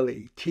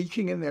Galilee,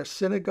 teaching in their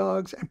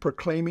synagogues and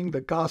proclaiming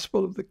the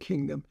gospel of the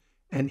kingdom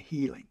and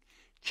healing.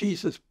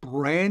 Jesus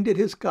branded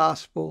his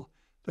gospel,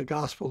 the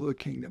gospel of the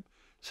kingdom.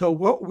 So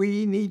what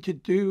we need to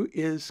do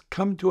is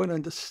come to an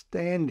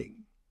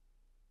understanding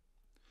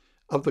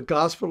of the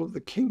gospel of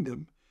the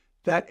kingdom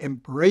that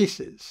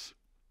embraces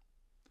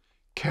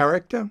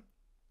character,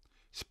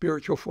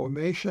 spiritual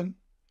formation,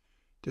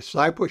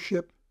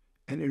 discipleship,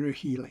 and inner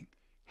healing.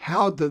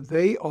 How do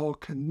they all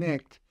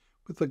connect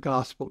with the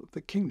gospel of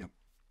the kingdom?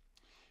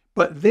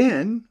 But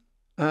then,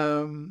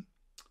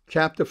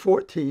 chapter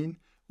 14,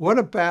 what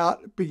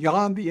about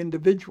beyond the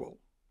individual?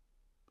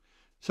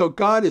 So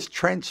God is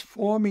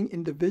transforming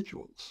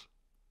individuals.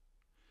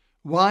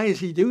 Why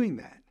is he doing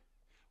that?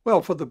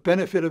 Well, for the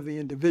benefit of the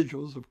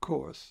individuals, of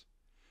course.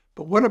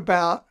 But what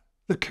about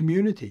the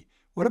community?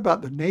 What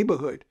about the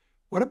neighborhood?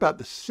 What about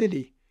the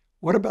city?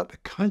 What about the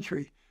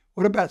country?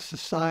 What about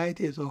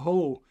society as a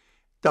whole?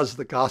 Does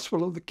the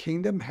gospel of the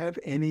kingdom have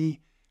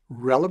any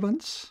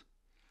relevance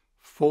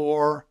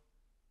for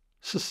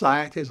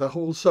society as a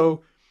whole?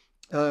 So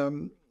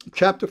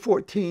chapter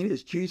 14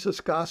 is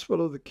Jesus'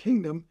 gospel of the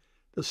kingdom,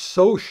 the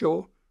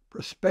social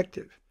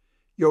perspective.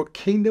 Your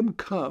kingdom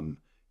come,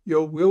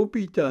 your will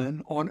be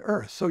done on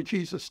earth. So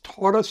Jesus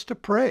taught us to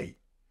pray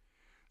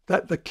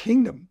that the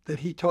kingdom that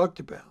he talked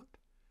about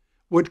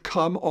would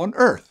come on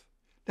earth.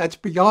 That's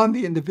beyond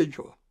the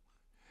individual.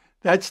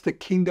 That's the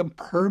kingdom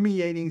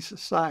permeating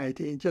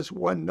society. And just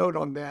one note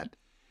on that.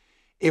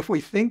 If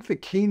we think the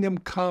kingdom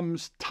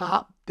comes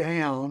top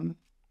down,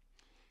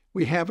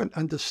 we haven't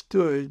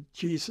understood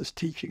Jesus'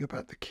 teaching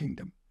about the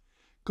kingdom.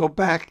 Go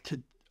back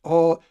to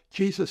all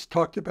Jesus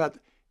talked about.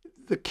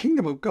 the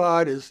kingdom of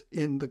God is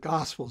in the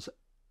Gospels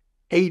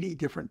 80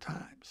 different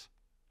times.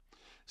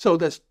 So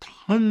there's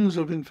tons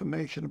of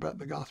information about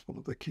the gospel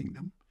of the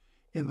kingdom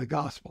in the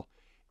gospel.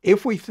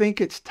 If we think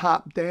it's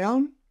top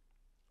down,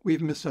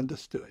 we've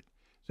misunderstood.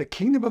 The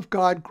kingdom of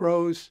God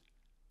grows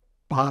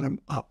bottom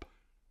up.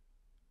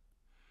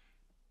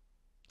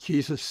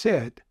 Jesus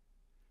said,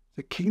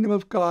 the kingdom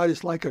of God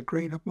is like a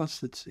grain of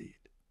mustard seed.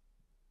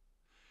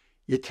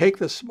 You take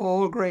the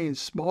small grain,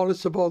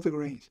 smallest of all the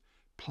grains,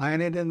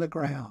 plant it in the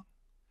ground,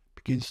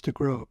 begins to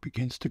grow,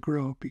 begins to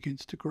grow,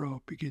 begins to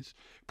grow, begins.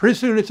 Pretty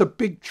soon it's a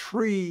big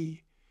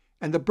tree,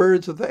 and the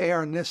birds of the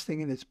air are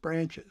nesting in its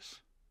branches.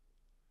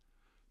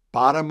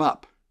 Bottom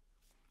up.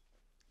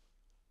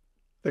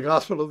 The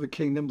gospel of the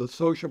kingdom, the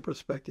social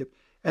perspective.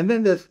 And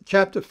then there's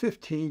chapter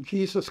 15,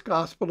 Jesus'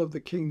 gospel of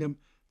the kingdom,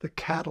 the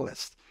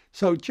catalyst.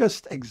 So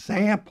just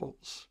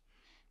examples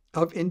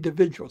of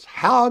individuals.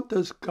 How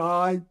does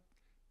God's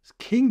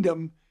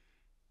kingdom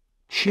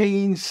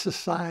change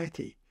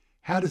society?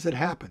 How does it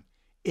happen?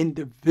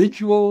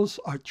 Individuals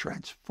are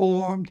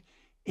transformed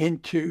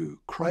into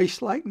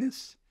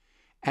Christ-likeness,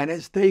 and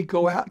as they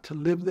go out to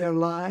live their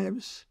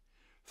lives,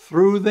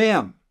 through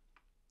them,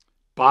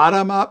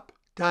 bottom-up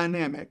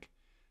dynamic,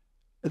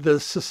 the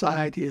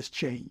society has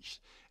changed.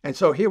 And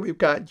so here we've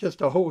got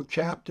just a whole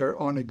chapter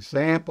on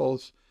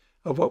examples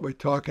of what we're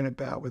talking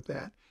about with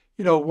that.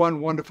 You know, one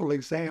wonderful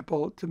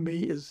example to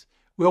me is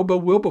Wilbur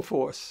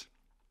Wilberforce.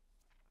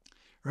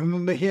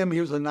 Remember him?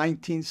 He was a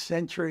 19th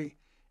century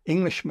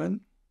Englishman,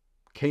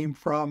 came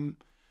from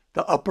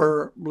the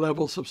upper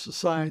levels of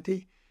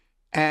society,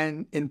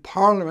 and in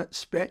Parliament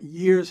spent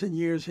years and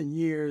years and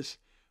years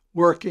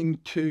working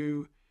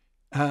to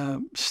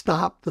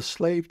stop the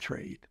slave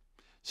trade.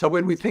 So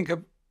when we think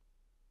of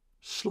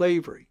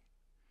slavery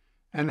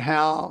and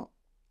how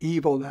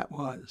evil that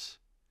was,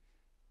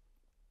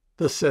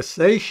 the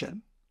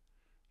cessation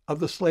of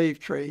the slave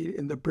trade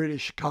in the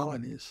British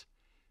colonies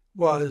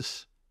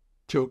was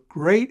to a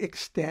great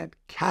extent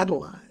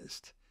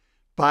catalyzed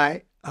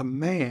by a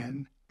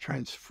man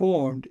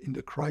transformed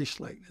into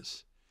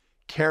Christ-likeness,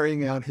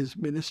 carrying out his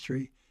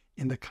ministry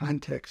in the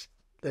context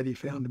that he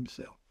found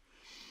himself.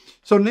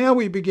 So now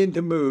we begin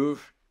to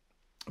move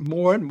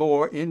more and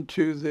more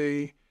into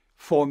the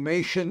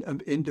formation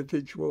of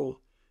individual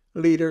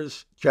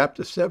leaders.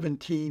 Chapter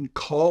 17,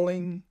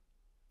 calling.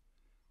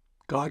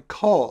 God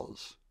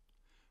calls.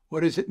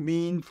 What does it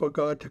mean for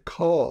God to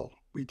call?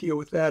 We deal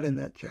with that in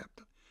that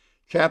chapter.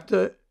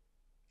 Chapter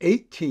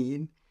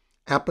 18,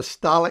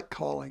 apostolic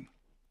calling.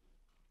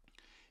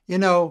 You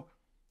know,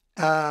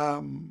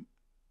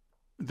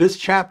 this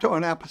chapter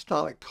on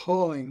apostolic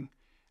calling,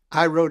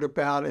 I wrote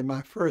about in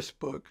my first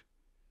book,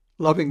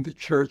 Loving the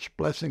Church,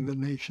 Blessing the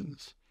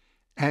Nations.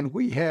 And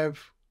we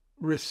have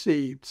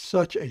received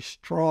such a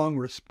strong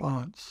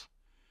response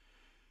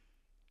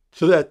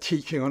to that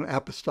teaching on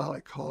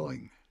apostolic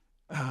calling.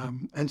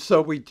 And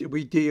so we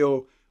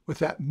deal with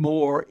that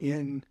more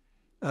in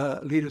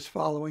Leaders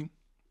Following.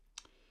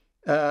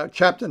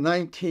 Chapter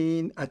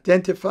 19,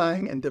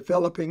 identifying and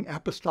developing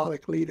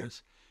apostolic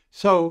leaders.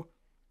 So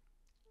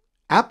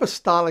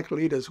apostolic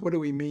leaders, what do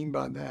we mean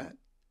by that?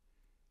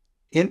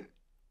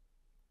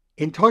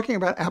 In talking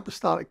about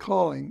apostolic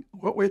calling,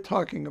 what we're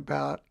talking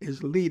about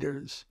is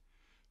leaders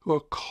who are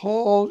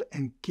called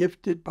and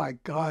gifted by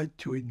God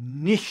to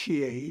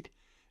initiate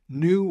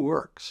new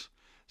works.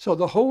 So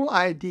the whole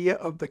idea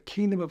of the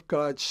kingdom of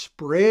God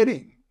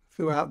spreading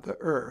throughout the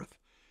earth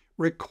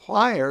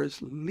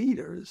requires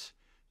leaders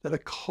that are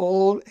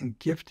called and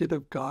gifted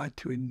of God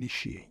to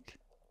initiate.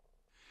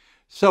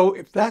 So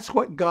if that's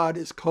what God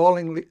is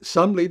calling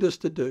some leaders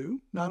to do,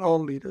 not all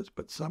leaders,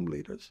 but some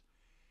leaders,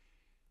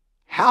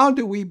 how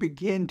do we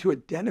begin to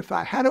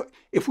identify,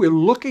 if we're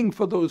looking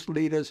for those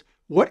leaders,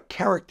 what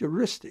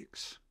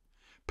characteristics,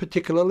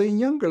 particularly in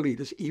younger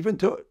leaders, even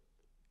to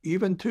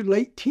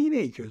late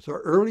teenagers or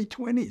early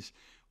 20s,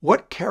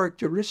 what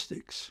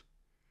characteristics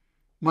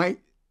might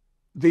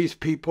these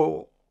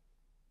people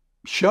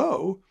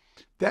show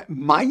that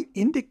might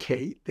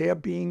indicate they're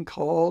being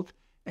called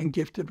and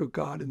gifted of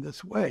God in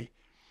this way?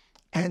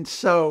 And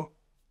so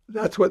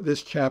that's what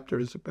this chapter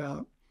is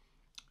about,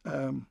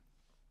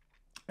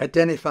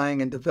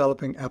 identifying and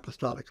developing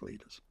apostolic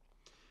leaders.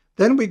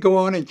 Then we go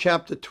on in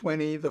chapter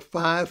 20, the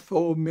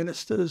fivefold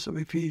ministers of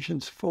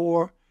Ephesians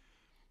 4.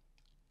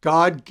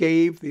 God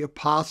gave the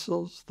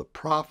apostles, the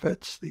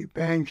prophets, the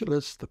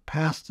evangelists, the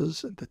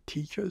pastors, and the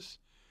teachers,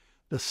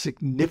 the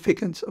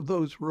significance of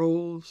those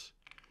roles.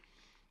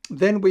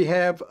 Then we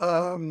have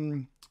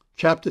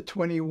chapter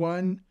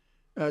 21,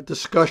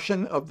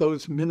 discussion of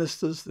those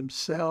ministers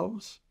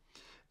themselves.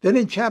 Then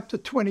in chapter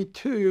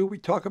 22, we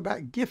talk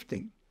about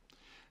gifting.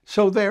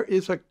 So there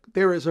is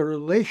a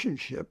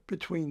relationship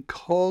between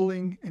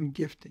calling and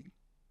gifting.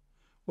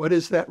 What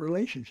is that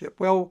relationship?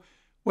 Well,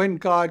 when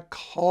God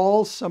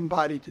calls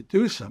somebody to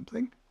do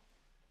something,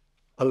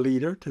 a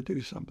leader to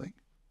do something,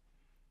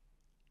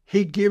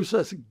 he gives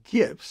us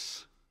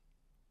gifts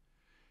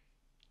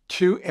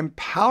to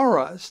empower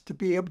us to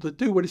be able to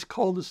do what he's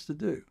called us to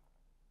do.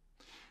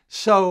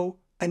 So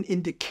an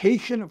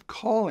indication of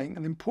calling,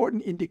 an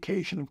important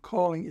indication of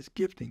calling is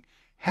gifting.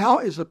 How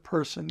is a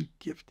person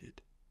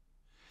gifted?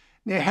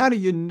 Now, how do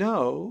you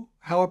know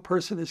how a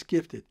person is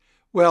gifted?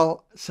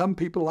 Well, some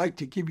people like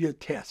to give you a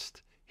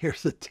test.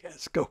 Here's a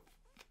test. Go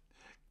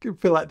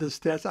fill out this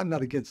test. I'm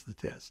not against the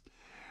test.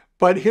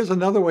 But here's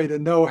another way to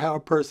know how a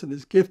person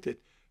is gifted.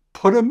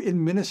 Put them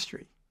in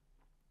ministry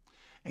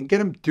and get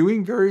them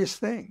doing various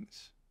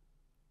things.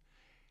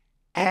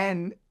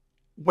 And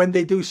when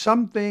they do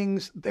some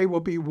things, they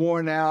will be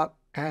worn out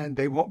and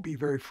they won't be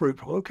very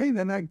fruitful. Okay,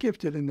 they're not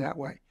gifted in that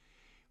way.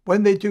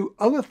 When they do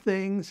other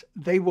things,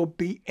 they will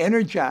be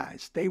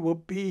energized. They will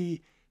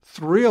be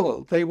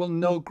thrilled. They will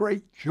know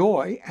great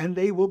joy and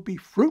they will be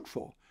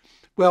fruitful.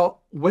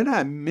 Well, when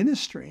I'm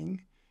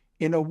ministering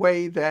in a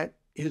way that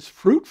is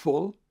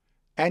fruitful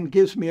and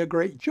gives me a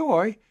great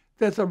joy,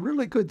 there's a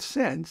really good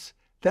sense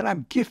that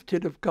I'm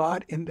gifted of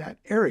God in that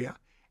area.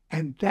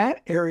 And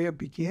that area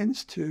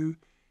begins to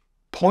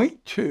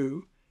point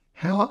to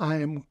how I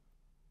am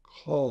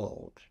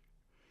called.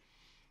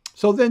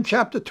 So then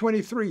chapter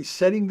 23,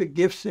 setting the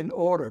gifts in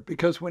order,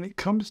 because when it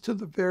comes to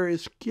the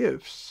various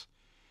gifts,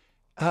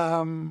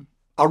 a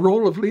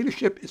role of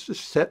leadership is to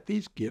set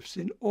these gifts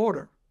in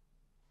order.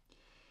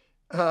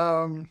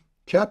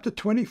 Chapter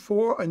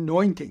 24,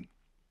 anointing.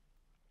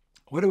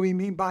 What do we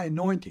mean by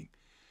anointing?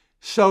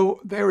 So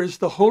there is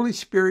the Holy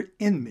Spirit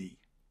in me.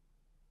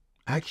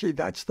 Actually,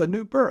 that's the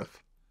new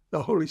birth,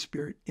 the Holy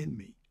Spirit in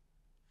me.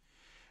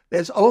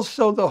 There's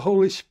also the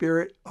Holy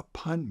Spirit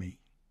upon me.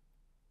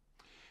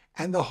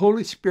 And the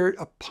Holy Spirit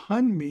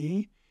upon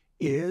me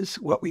is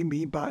what we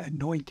mean by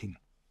anointing.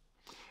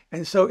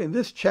 And so in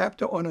this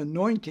chapter on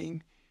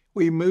anointing,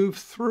 we move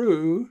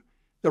through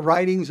the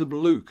writings of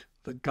Luke,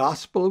 the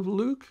Gospel of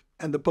Luke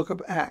and the book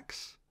of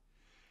Acts.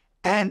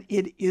 And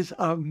it is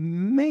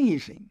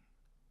amazing.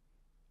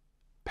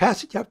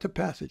 Passage after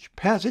passage,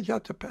 passage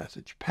after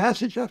passage,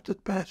 passage after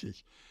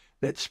passage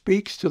that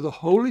speaks to the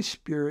Holy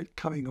Spirit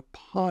coming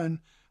upon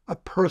a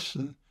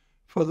person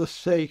for the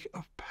sake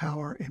of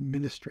power in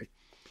ministry.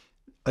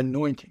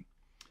 Anointing.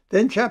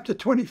 Then chapter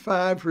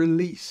 25,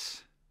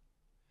 release.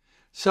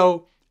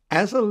 So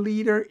as a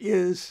leader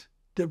is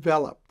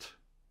developed,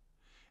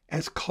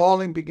 as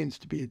calling begins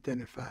to be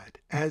identified,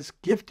 as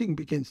gifting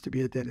begins to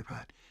be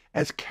identified,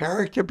 as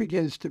character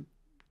begins to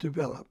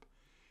develop,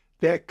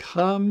 there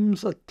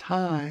comes a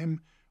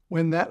time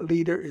when that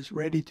leader is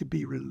ready to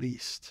be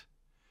released.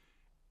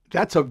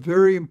 That's a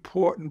very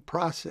important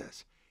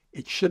process.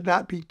 It should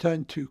not be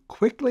done too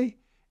quickly.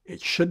 It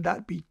should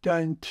not be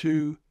done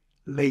too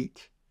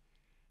late.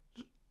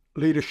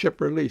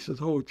 Leadership release is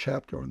a whole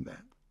chapter on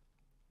that.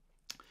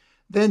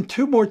 Then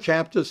 2 more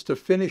chapters to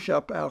finish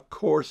up our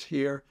course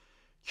here.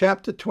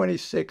 Chapter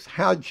 26,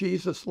 how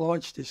Jesus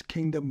launched his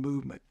kingdom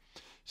movement.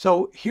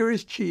 So here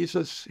is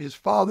Jesus. His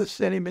Father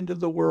sent him into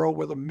the world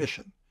with a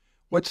mission.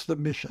 What's the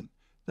mission?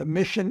 The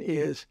mission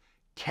is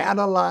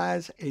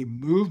catalyze a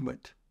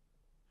movement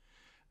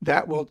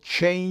that will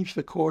change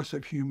the course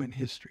of human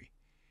history.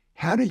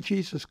 How did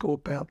Jesus go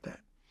about that?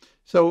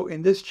 So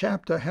in this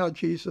chapter, how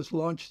Jesus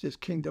launched his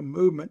kingdom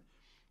movement,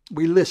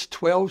 we list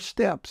 12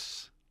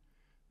 steps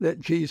that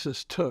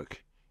Jesus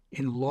took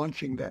in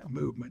launching that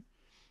movement.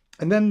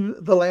 And then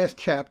the last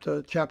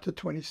chapter, chapter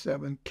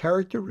 27,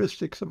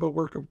 characteristics of a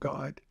work of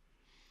God.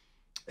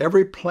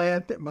 Every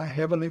plant that my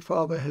heavenly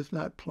Father has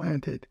not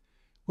planted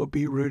will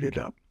be rooted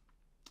up.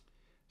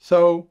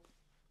 So,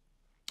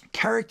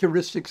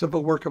 characteristics of a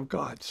work of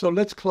God. So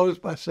let's close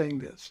by saying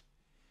this.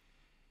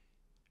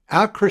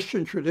 Our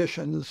Christian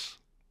traditions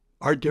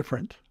are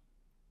different.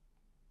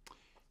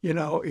 You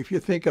know, if you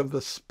think of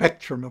the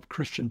spectrum of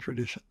Christian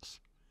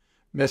traditions,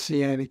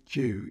 Messianic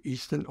Jew,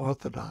 Eastern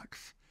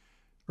Orthodox,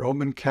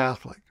 Roman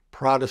Catholic,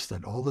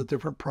 Protestant, all the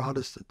different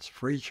Protestants,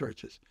 free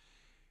churches,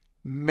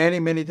 many,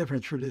 many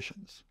different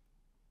traditions.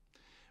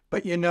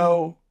 But you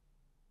know,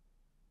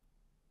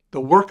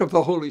 the work of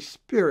the Holy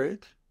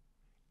Spirit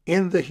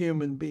in the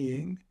human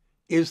being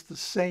is the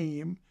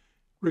same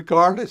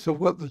regardless of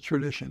what the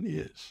tradition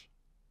is.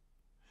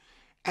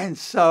 And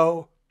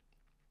so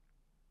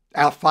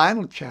our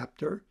final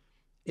chapter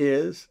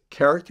is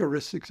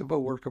characteristics of a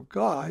work of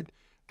God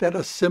that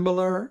are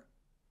similar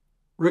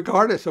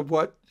regardless of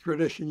what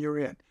tradition you're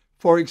in.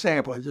 For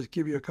example, I'll just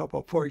give you a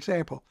couple. For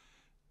example,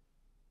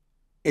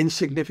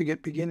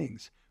 insignificant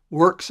beginnings.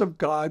 Works of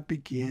God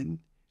begin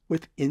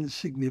with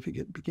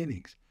insignificant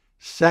beginnings.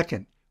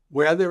 Second,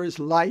 where there is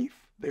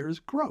life, there is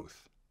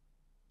growth.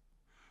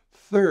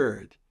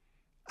 Third,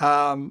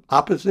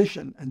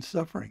 opposition and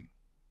suffering.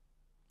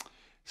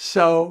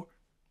 So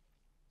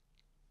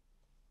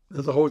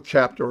there's a whole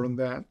chapter on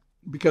that,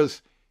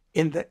 because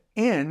in the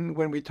end,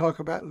 when we talk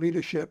about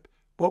leadership,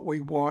 what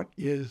we want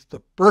is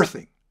the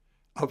birthing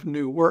of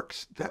new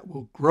works that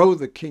will grow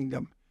the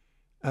kingdom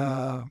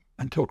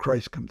until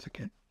Christ comes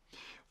again.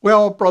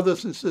 Well,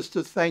 brothers and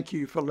sisters, thank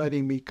you for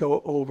letting me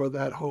go over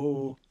that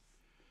whole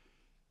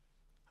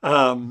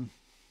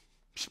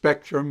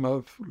spectrum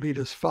of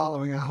leaders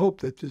following. I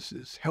hope that this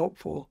is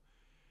helpful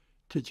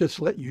to just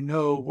let you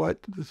know what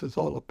this is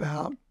all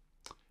about.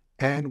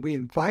 And we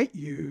invite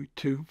you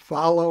to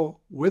follow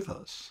with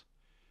us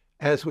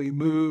as we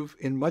move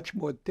in much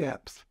more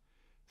depth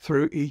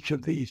through each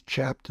of these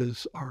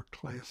chapters or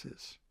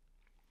classes.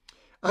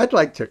 I'd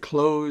like to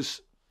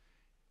close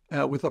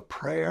with a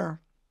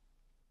prayer.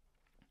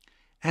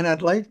 And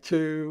I'd like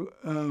to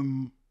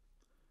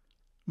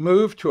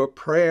move to a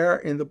prayer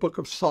in the book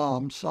of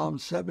Psalms, Psalm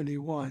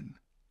 71,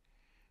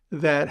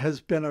 that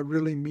has been a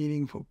really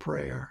meaningful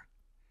prayer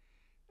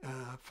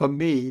for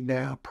me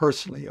now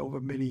personally over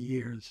many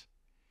years.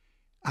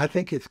 I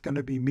think it's going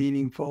to be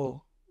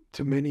meaningful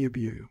to many of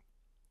you.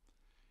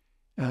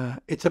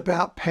 It's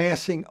about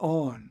passing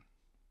on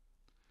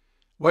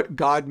what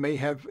God may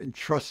have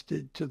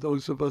entrusted to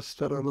those of us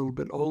that are a little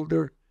bit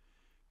older,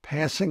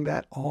 passing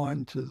that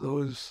on to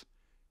those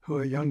who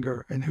are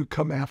younger and who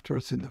come after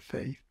us in the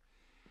faith.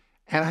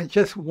 And I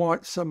just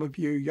want some of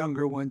you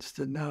younger ones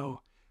to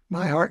know,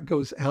 my heart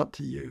goes out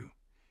to you.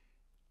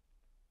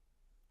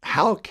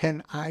 How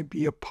can I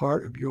be a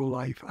part of your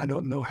life? I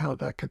don't know how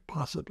that could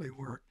possibly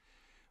work.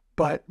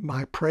 But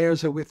my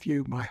prayers are with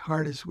you. My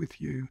heart is with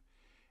you.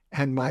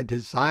 And my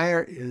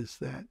desire is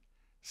that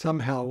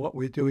somehow what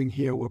we're doing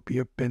here will be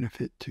of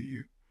benefit to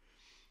you.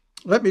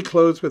 Let me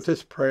close with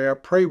this prayer.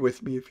 Pray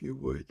with me if you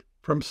would,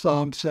 from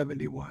Psalm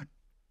 71.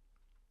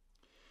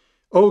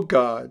 O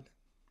God,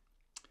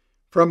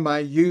 from my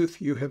youth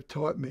you have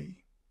taught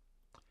me,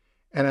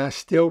 and I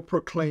still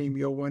proclaim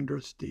your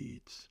wondrous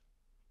deeds.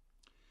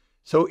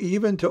 So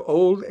even to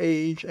old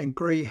age and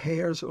gray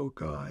hairs, O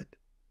God,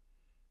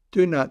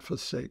 do not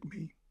forsake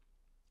me,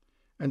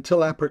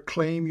 until I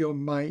proclaim your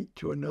might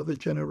to another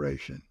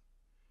generation,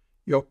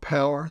 your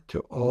power to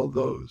all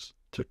those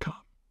to come.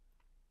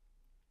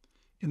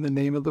 In the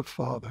name of the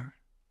Father,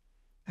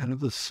 and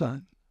of the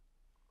Son,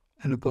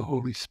 and of the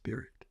Holy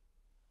Spirit.